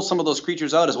pull some of those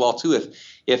creatures out as well too.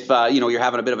 If you're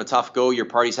having a bit of a tough go, your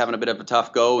party's having a bit of a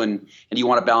tough go, and you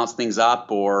want to balance things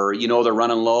up, or they're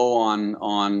running low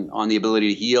on the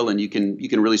ability to heal, and you can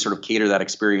really sort of cater that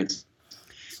experience.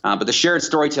 But the shared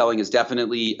storytelling is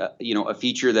definitely a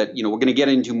feature that we're going to get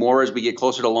into more as we get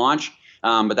closer to launch.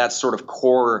 But that's sort of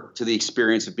core to the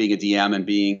experience of being a DM and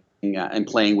being and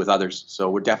playing with others. So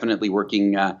we're definitely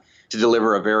working to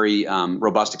deliver a very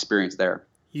robust experience there.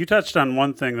 You touched on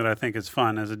one thing that I think is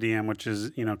fun as a DM, which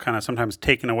is, kind of sometimes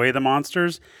taking away the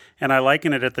monsters. And I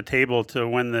liken it at the table to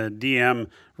when the DM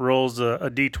rolls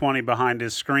a D20 behind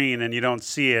his screen and you don't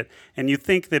see it. And you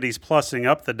think that he's plussing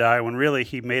up the die when really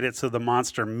he made it so the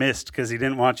monster missed because he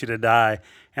didn't want you to die.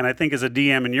 And I think as a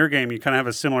DM in your game, you kind of have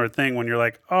a similar thing when you're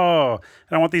like, oh, I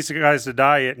don't want these guys to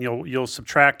die yet, and you'll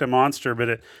subtract a monster.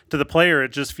 But to the player,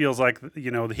 it just feels like,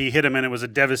 he hit him and it was a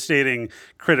devastating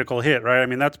critical hit, right? I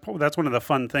mean, that's one of the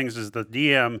fun things is the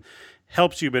DM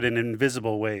helps you, but in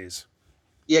invisible ways.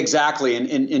 Yeah, exactly.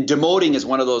 And demoting is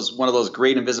one of those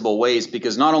great invisible ways,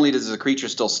 because not only does the creature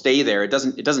still stay there, it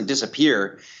doesn't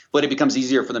disappear, but it becomes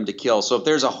easier for them to kill. So if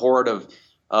there's a horde of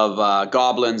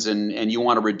goblins and you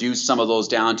want to reduce some of those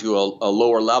down to a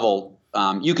lower level,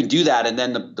 you can do that, and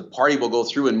then the party will go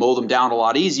through and mow them down a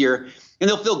lot easier, and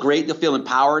they'll feel great, they'll feel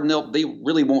empowered, and they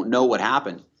really won't know what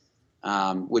happened.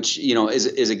 Which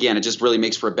is again, it just really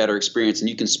makes for a better experience, and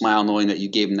you can smile knowing that you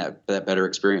gave them that better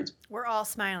experience. We're all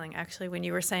smiling actually when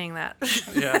you were saying that.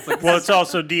 Yeah. Well, it's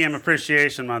also DM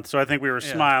Appreciation Month, so I think we were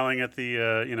smiling at the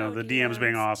the DMs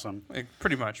being awesome.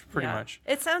 Pretty much.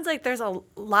 It sounds like there's a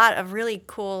lot of really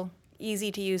cool,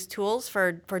 easy to use tools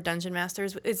for Dungeon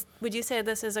Masters. Would you say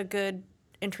this is a good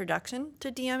introduction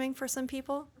to DMing for some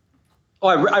people? Oh,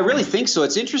 I really think so.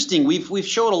 It's interesting. We've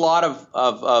showed a lot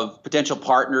of potential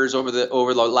partners over the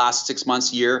last 6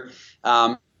 months, year.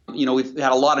 We've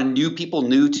had a lot of new people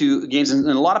new to games, and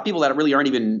a lot of people that really aren't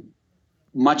even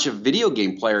much of video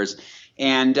game players.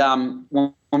 And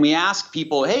when we ask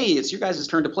people, hey, it's your guys'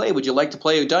 turn to play, would you like to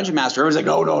play a Dungeon Master? Everyone's like,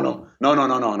 no.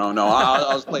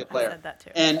 I'll just play a player. I said that too.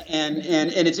 And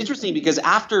it's interesting because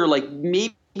after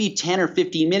maybe 10 or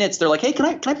 15 minutes, they're like, hey, can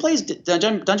I play as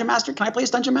Dungeon Master? Can I play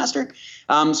as Dungeon Master?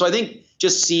 So I think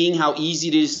just seeing how easy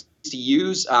it is to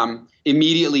use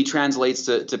immediately translates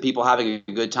to people having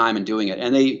a good time and doing it.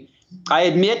 And I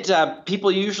admit, people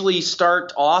usually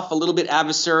start off a little bit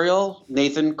adversarial.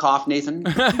 Nathan.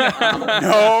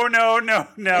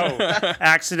 No.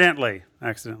 Accidentally.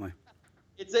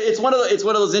 It's one of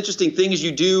those interesting things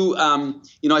you do.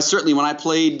 I certainly, when I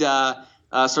played,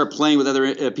 started playing with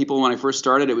other people when I first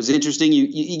started, it was interesting.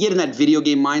 You get in that video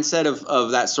game mindset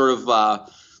of that sort of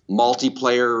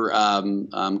multiplayer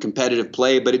competitive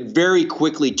play, but it very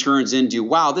quickly turns into,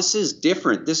 wow, this is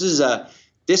different. This is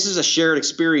a shared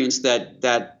experience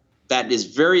that is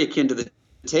very akin to the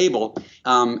table.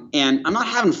 And I'm not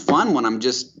having fun when I'm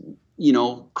just,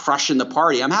 crushing the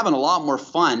party. I'm having a lot more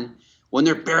fun when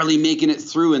they're barely making it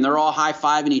through and they're all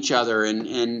high-fiving each other and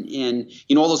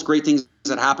all those great things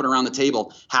that happen around the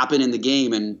table happen in the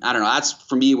game. And I don't know, that's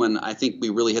for me when I think we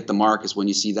really hit the mark is when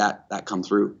you see that come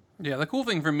through. Yeah, the cool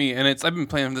thing for me, and I've been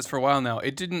playing this for a while now,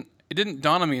 it didn't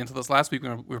dawn on me until this last week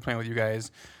when we were playing with you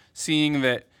guys, seeing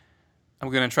that, I'm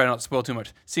going to try not to spoil too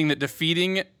much, seeing that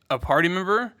defeating a party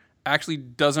member actually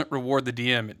doesn't reward the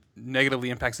DM. It negatively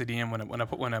impacts the DM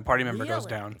when a party member goes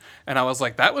down. And I was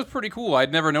like, that was pretty cool.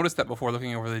 I'd never noticed that before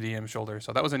looking over the DM's shoulder.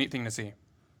 So that was a neat thing to see.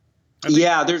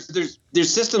 Yeah, there's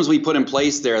systems we put in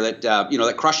place there that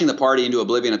that crushing the party into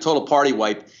oblivion, a total party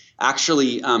wipe,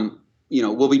 actually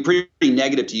will be pretty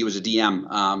negative to you as a DM.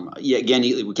 Again,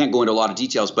 we can't go into a lot of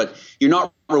details, but you're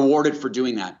not rewarded for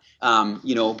doing that.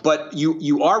 But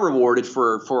you are rewarded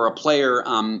for a player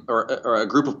or a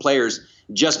group of players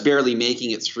just barely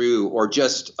making it through or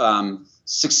just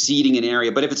succeeding in an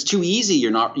area. But if it's too easy,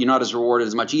 you're not as rewarded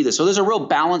as much either. So there's a real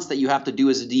balance that you have to do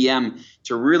as a DM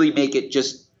to really make it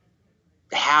just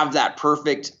have that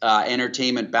perfect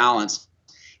entertainment balance,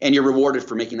 and you're rewarded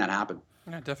for making that happen.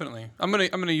 Yeah, definitely. I'm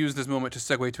gonna use this moment to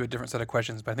segue to a different set of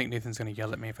questions, but I think Nathan's gonna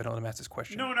yell at me if I don't let him ask this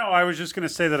question. No, I was just going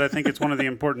to say that I think it's one of the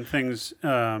important things,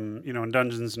 in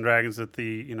Dungeons and Dragons, that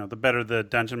the better the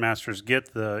dungeon masters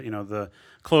get, the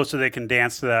closer they can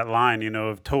dance to that line,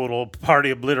 of total party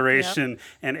obliteration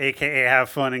and AKA have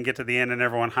fun and get to the end and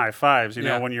everyone high fives.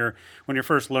 When you're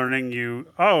first learning,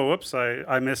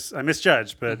 I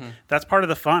misjudged, but that's part of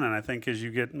the fun. And I think as you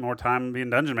get more time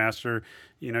being dungeon master,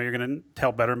 you're going to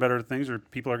tell better and better things, or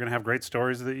people are going to have great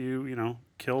stories that you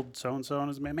killed so and so, and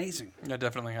it's amazing. Yeah,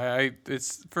 definitely.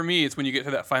 It's for me. It's when you get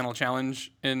to that final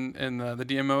challenge in the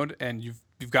DM mode, and you've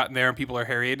gotten there, and people are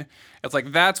harried. It's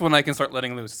like that's when I can start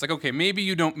letting loose. It's like, okay, maybe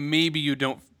you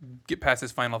don't get past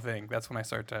this final thing. That's when I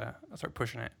start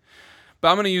pushing it. But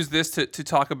I'm going to use this to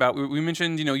talk about. We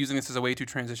mentioned using this as a way to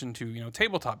transition to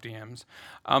tabletop DMs.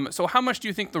 So how much do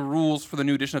you think the rules for the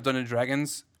new edition of Dungeons &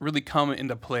 Dragons really come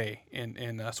into play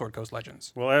in Sword Coast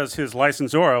Legends? Well, as his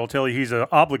licensor, I will tell you he's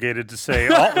obligated to say.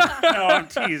 No, I'm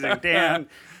teasing, Dan.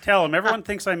 Tell him. Everyone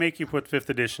thinks I make you put 5th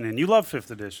edition in. You love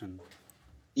 5th edition.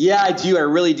 Yeah, I do. I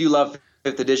really do love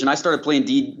 5th edition. I started playing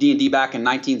D&D back in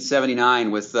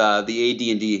 1979 with the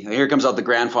AD&D. Here comes out the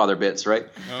grandfather bits, right?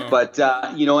 Oh. But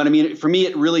you know what I mean? For me,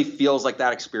 it really feels like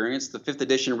that experience. The 5th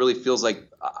edition really feels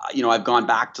like I've gone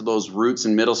back to those roots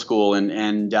in middle school,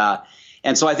 and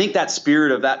so I think that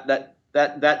spirit of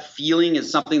that feeling is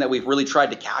something that we've really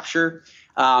tried to capture.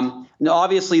 Now,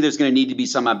 obviously, there's going to need to be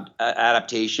some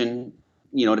adaptation,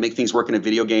 to make things work in a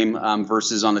video game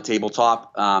versus on the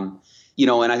tabletop.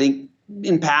 And I think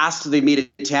in past they've made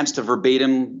attempts to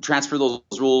verbatim transfer those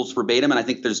rules verbatim, and I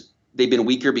think they've been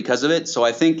weaker because of it. So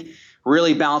I think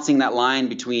really balancing that line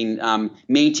between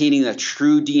maintaining the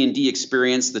true D&D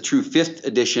experience, the true 5th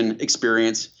edition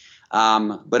experience,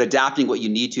 but adapting what you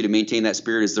need to maintain that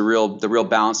spirit is the real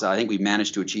balance that I think we've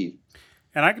managed to achieve.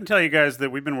 And I can tell you guys that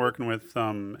we've been working with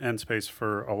Endspace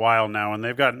for a while now, and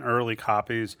they've gotten early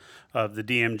copies of the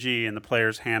DMG and the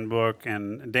Player's Handbook,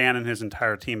 and Dan and his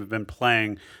entire team have been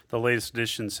playing the latest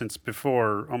edition since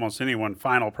before almost anyone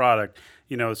final product.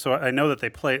 So I know that they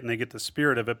play it and they get the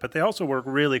spirit of it, but they also work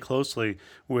really closely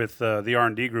with the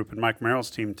R&D group and Mike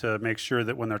Merrill's team to make sure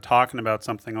that when they're talking about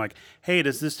something like, hey,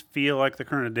 does this feel like the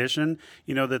current edition?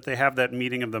 That they have that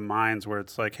meeting of the minds where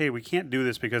it's like, hey, we can't do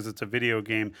this because it's a video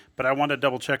game, but I want to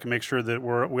double check and make sure that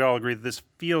we all agree that this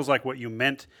feels like what you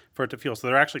meant for it to feel. So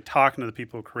they're actually talking to the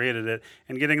people who created it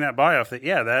and getting that buy-off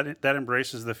that, that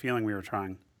embraces the feeling we were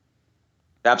trying.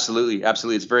 Absolutely.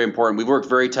 It's very important. We've worked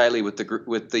very tightly with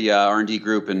the R&D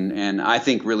group, and I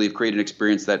think really have created an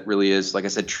experience that really is, like I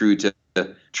said, true to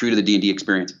the D&D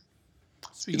experience.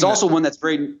 It's also one that's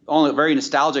very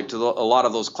nostalgic to a lot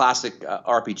of those classic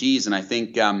RPGs, and I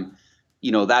think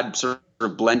that sort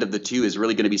of blend of the two is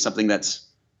really going to be something that's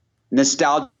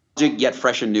nostalgic yet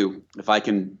fresh and new. If I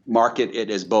can market it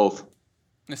as both.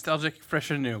 Nostalgic, fresh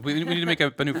and new. We need to make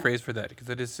a new phrase for that because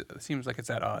it seems like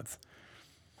it's at odds.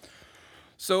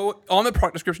 So on the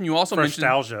product description, you also mentioned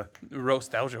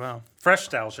Roastalgia. Wow,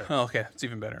 Freshtalgia. Oh, okay, it's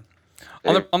even better.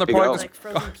 On the product, like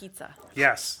frozen pizza.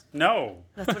 Yes. No.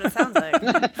 That's what it sounds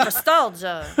like.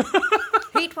 Nostalgia.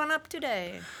 Heat one up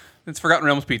today. It's Forgotten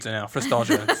Realms pizza now.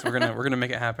 Frostalgia. So we're gonna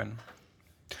make it happen.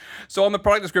 So on the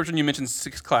product description, you mentioned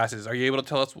 6 classes. Are you able to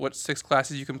tell us what 6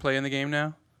 classes you can play in the game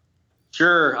now?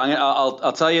 Sure.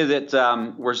 I'll tell you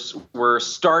that we're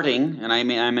starting, and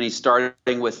I'm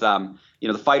starting with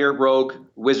the fighter, rogue,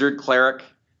 wizard, cleric,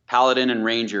 paladin, and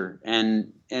ranger,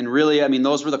 and really,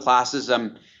 those were the classes.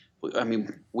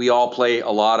 We all play a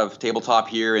lot of tabletop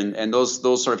here, and those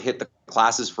sort of hit the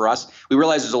classes for us. We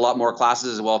realize there's a lot more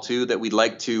classes as well too that we'd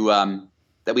like to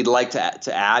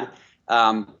add.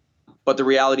 But the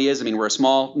reality is, we're a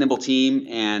small, nimble team,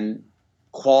 and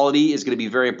quality is going to be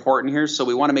very important here. So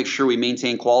we want to make sure we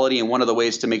maintain quality, and one of the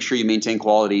ways to make sure you maintain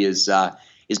quality is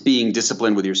being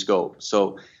disciplined with your scope.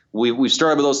 So we've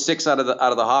started with those 6 out of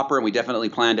the hopper, and we definitely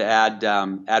plan to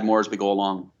add more as we go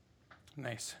along.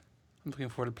 Nice. I'm looking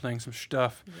forward to playing some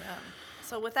stuff. Yeah.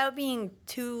 So without being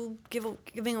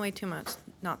giving away too much,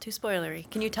 not too spoilery,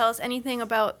 can you tell us anything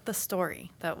about the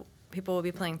story that people will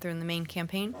be playing through in the main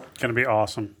campaign? Going to be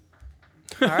awesome.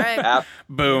 All right.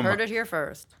 Boom. You heard it here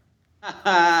first.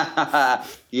 Yeah,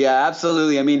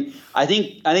 absolutely. I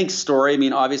think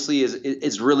story, obviously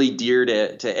is really dear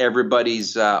to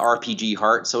everybody's RPG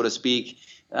heart, so to speak.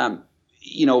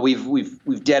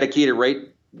 We've dedicated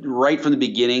right from the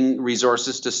beginning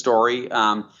resources to story,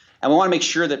 and we want to make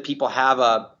sure that people have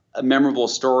a memorable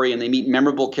story and they meet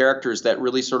memorable characters that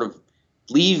really sort of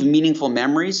leave meaningful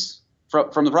memories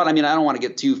from the product. I mean, I don't want to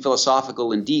get too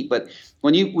philosophical and deep, but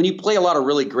when you play a lot of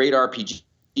really great RPGs,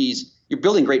 you're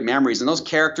building great memories, and those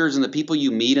characters and the people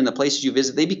you meet and the places you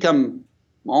visit, they become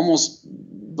almost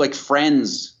like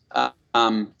friends.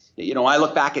 I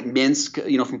look back at Minsk,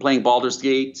 from playing Baldur's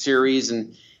Gate series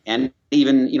and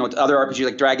even, other RPGs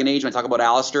like Dragon Age, when I talk about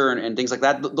Alistair and things like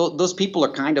that. Those people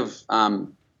are kind of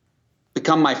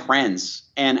become my friends.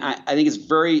 And I think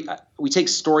we take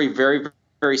story very,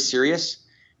 very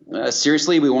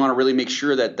seriously. We want to really make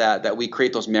sure that we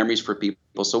create those memories for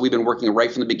people. So we've been working right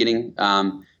from the beginning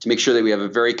to make sure that we have a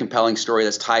very compelling story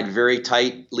that's tied very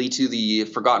tightly to the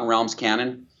Forgotten Realms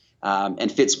canon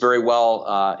and fits very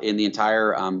well in the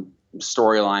entire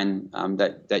storyline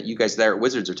that you guys there at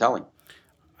Wizards are telling.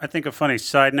 I think a funny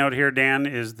side note here, Dan,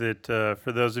 is that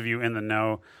for those of you in the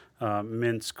know,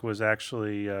 Minsk was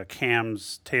actually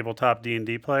Cam's tabletop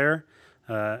D&D player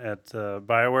at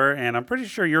BioWare, and I'm pretty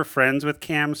sure you're friends with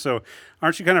Cam, so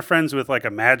aren't you kind of friends with like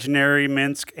imaginary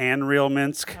Minsk and real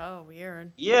Minsk? Oh,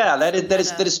 weird. Yeah, that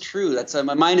is true. That's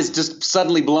my mind is just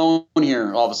suddenly blown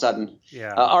here all of a sudden.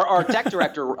 Yeah. Our tech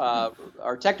director,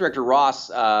 Ross,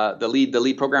 the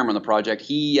lead programmer on the project,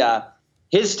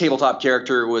 his tabletop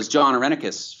character was John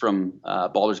Arenicus from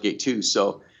Baldur's Gate 2.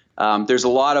 So there's a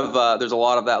lot of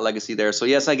that legacy there. So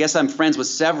yes, I guess I'm friends with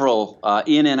several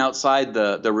in and outside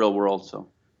the real world. So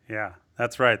yeah,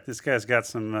 that's right. This guy's got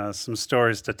some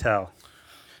stories to tell.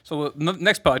 So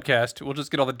next podcast, we'll just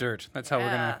get all the dirt. That's how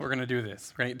we're gonna do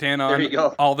this. We're gonna get Dan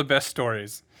on all the best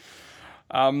stories.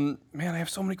 Man, I have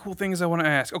so many cool things I want to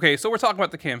ask. Okay, so we're talking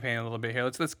about the campaign a little bit here.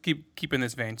 Let's keep in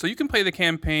this vein. So you can play the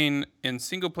campaign in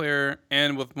single player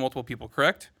and with multiple people,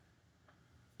 correct?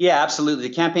 Yeah, absolutely.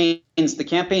 The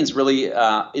campaigns really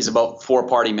is about 4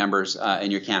 party members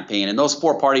in your campaign, and those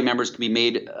 4 party members can be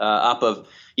made up of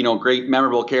great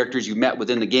memorable characters you met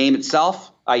within the game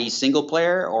itself, i.e., single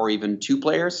player or even 2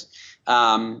 players.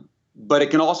 But it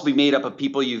can also be made up of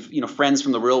people friends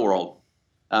from the real world.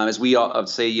 As we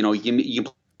say, you can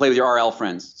play with your RL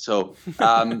friends. So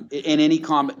in any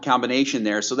combination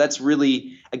there. So that's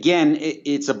really, again,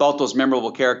 it's about those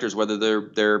memorable characters, whether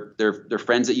they're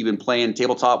friends that you've been playing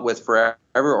tabletop with forever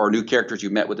or new characters you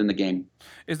met within the game.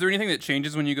 Is there anything that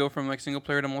changes when you go from like single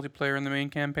player to multiplayer in the main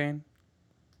campaign?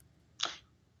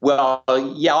 Well,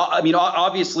 yeah. I mean,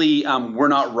 obviously, we're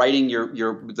not writing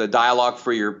the dialogue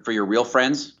for your real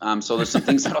friends. So there's some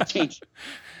things that'll change.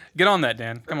 Get on that,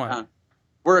 Dan. Come on.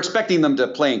 We're expecting them to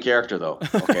play in character, though.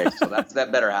 Okay, so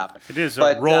that better happen. It is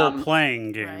a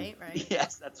role-playing game. Right.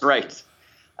 Yes, that's right.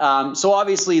 So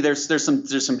obviously, there's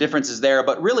some differences there,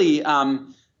 but really, I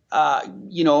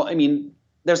mean,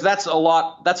 that's a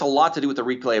lot to do with the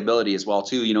replayability as well,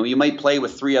 too. You might play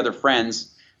with 3 other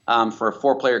friends for a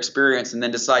 4-player experience, and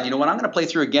then decide, I'm going to play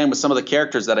through again with some of the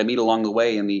characters that I meet along the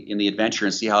way in the adventure,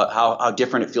 and see how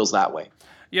different it feels that way.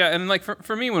 Yeah, and like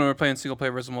for me, when we're playing single player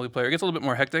versus multiplayer, it gets a little bit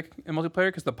more hectic in multiplayer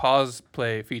because the pause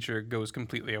play feature goes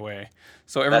completely away.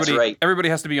 So everybody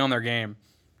has to be on their game.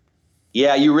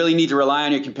 Yeah, you really need to rely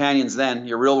on your companions then,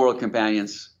 your real world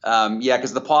companions.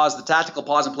 Because the tactical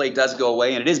pause and play does go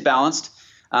away, and it is balanced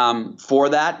for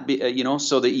that.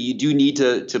 So that you do need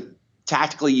to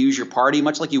tactically use your party,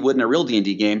 much like you would in a real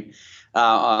D&D game.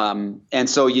 And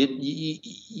so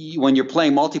you when you're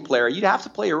playing multiplayer, you'd have to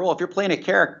play your role. If you're playing a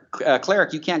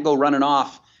cleric, you can't go running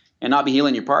off and not be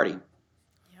healing your party.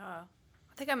 Yeah,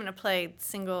 I think I'm going to play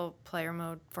single player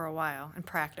mode for a while and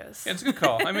practice. Yeah, it's a good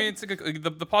call. I mean, it's a good.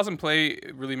 The pause and play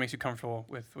really makes you comfortable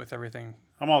with everything.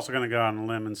 I'm also going to go on a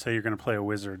limb and say you're going to play a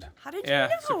wizard. How did you know?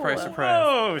 Surprise.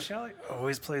 Oh, Shelly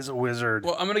always plays a wizard.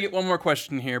 Well, I'm going to get one more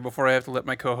question here before I have to let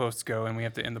my co-hosts go and we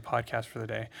have to end the podcast for the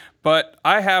day. But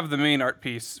I have the main art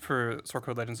piece for Sword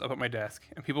Code Legends up at my desk,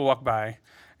 and people walk by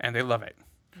and they love it.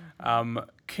 I'm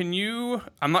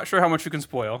not sure how much you can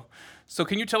spoil, so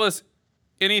can you tell us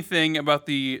anything about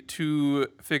the 2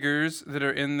 figures that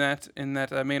are in that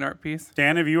main art piece?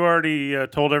 Dan, have you already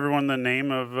told everyone the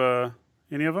name of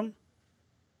any of them?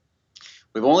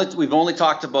 We've only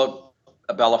talked about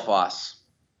Bellafoss.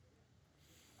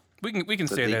 We can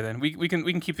stay there then. We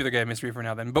can keep the other guy mystery for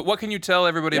now then. But what can you tell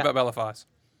everybody about Bellafoss?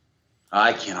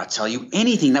 I cannot tell you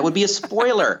anything. That would be a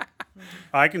spoiler.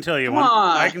 I can tell you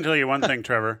one thing,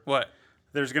 Trevor. What?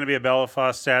 There's going to be a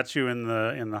Bellafoss statue in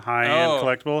the high-end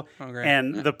collectible,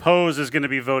 and the pose is going to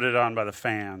be voted on by the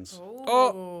fans.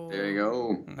 Oh, there you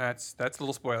go. That's a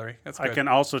little spoilery. That's good. I can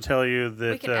also tell you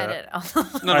that we can edit.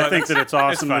 I think that it's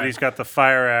awesome that he's got the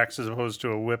fire axe as opposed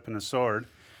to a whip and a sword.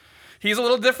 He's a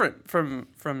little different from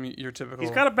your typical.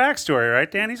 He's got a backstory,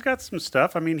 right, Dan? He's got some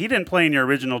stuff. I mean, he didn't play in your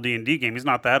original D&D game. He's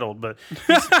not that old, but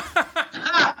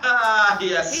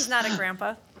Yes. He's not a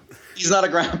grandpa. He's not a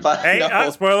grandpa. Hey, no.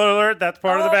 spoiler alert, that's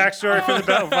part of the backstory for the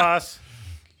Belfast.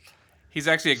 He's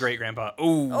actually a great grandpa.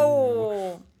 Ooh.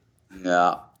 Oh.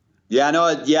 Yeah. Yeah,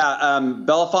 no,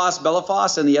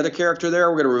 Belafoss and the other character there,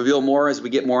 we're going to reveal more as we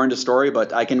get more into story,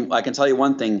 but I can tell you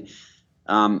one thing.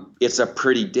 It's a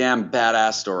pretty damn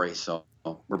badass story, so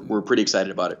we're pretty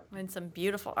excited about it. And some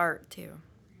beautiful art, too.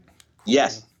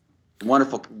 Yes.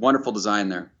 Wonderful, wonderful design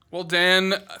there. Well,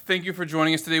 Dan, thank you for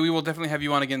joining us today. We will definitely have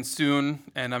you on again soon,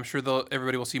 and I'm sure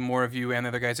everybody will see more of you and the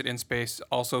other guys at InSpace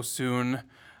also soon.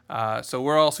 So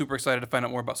we're all super excited to find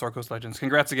out more about Sword Coast Legends.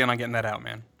 Congrats again on getting that out,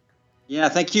 man. Yeah,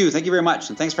 thank you. Thank you very much,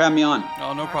 and thanks for having me on.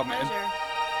 Oh, no problem, man. Pleasure.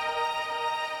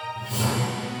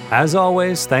 As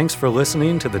always, thanks for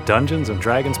listening to the Dungeons &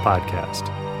 Dragons podcast.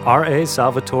 R.A.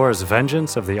 Salvatore's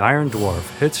Vengeance of the Iron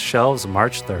Dwarf hits shelves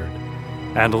March 3rd.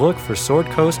 And look for Sword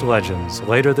Coast Legends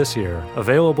later this year,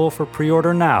 available for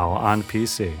pre-order now on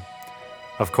PC.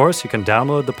 Of course, you can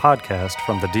download the podcast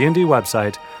from the D&D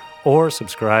website or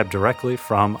subscribe directly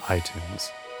from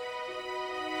iTunes.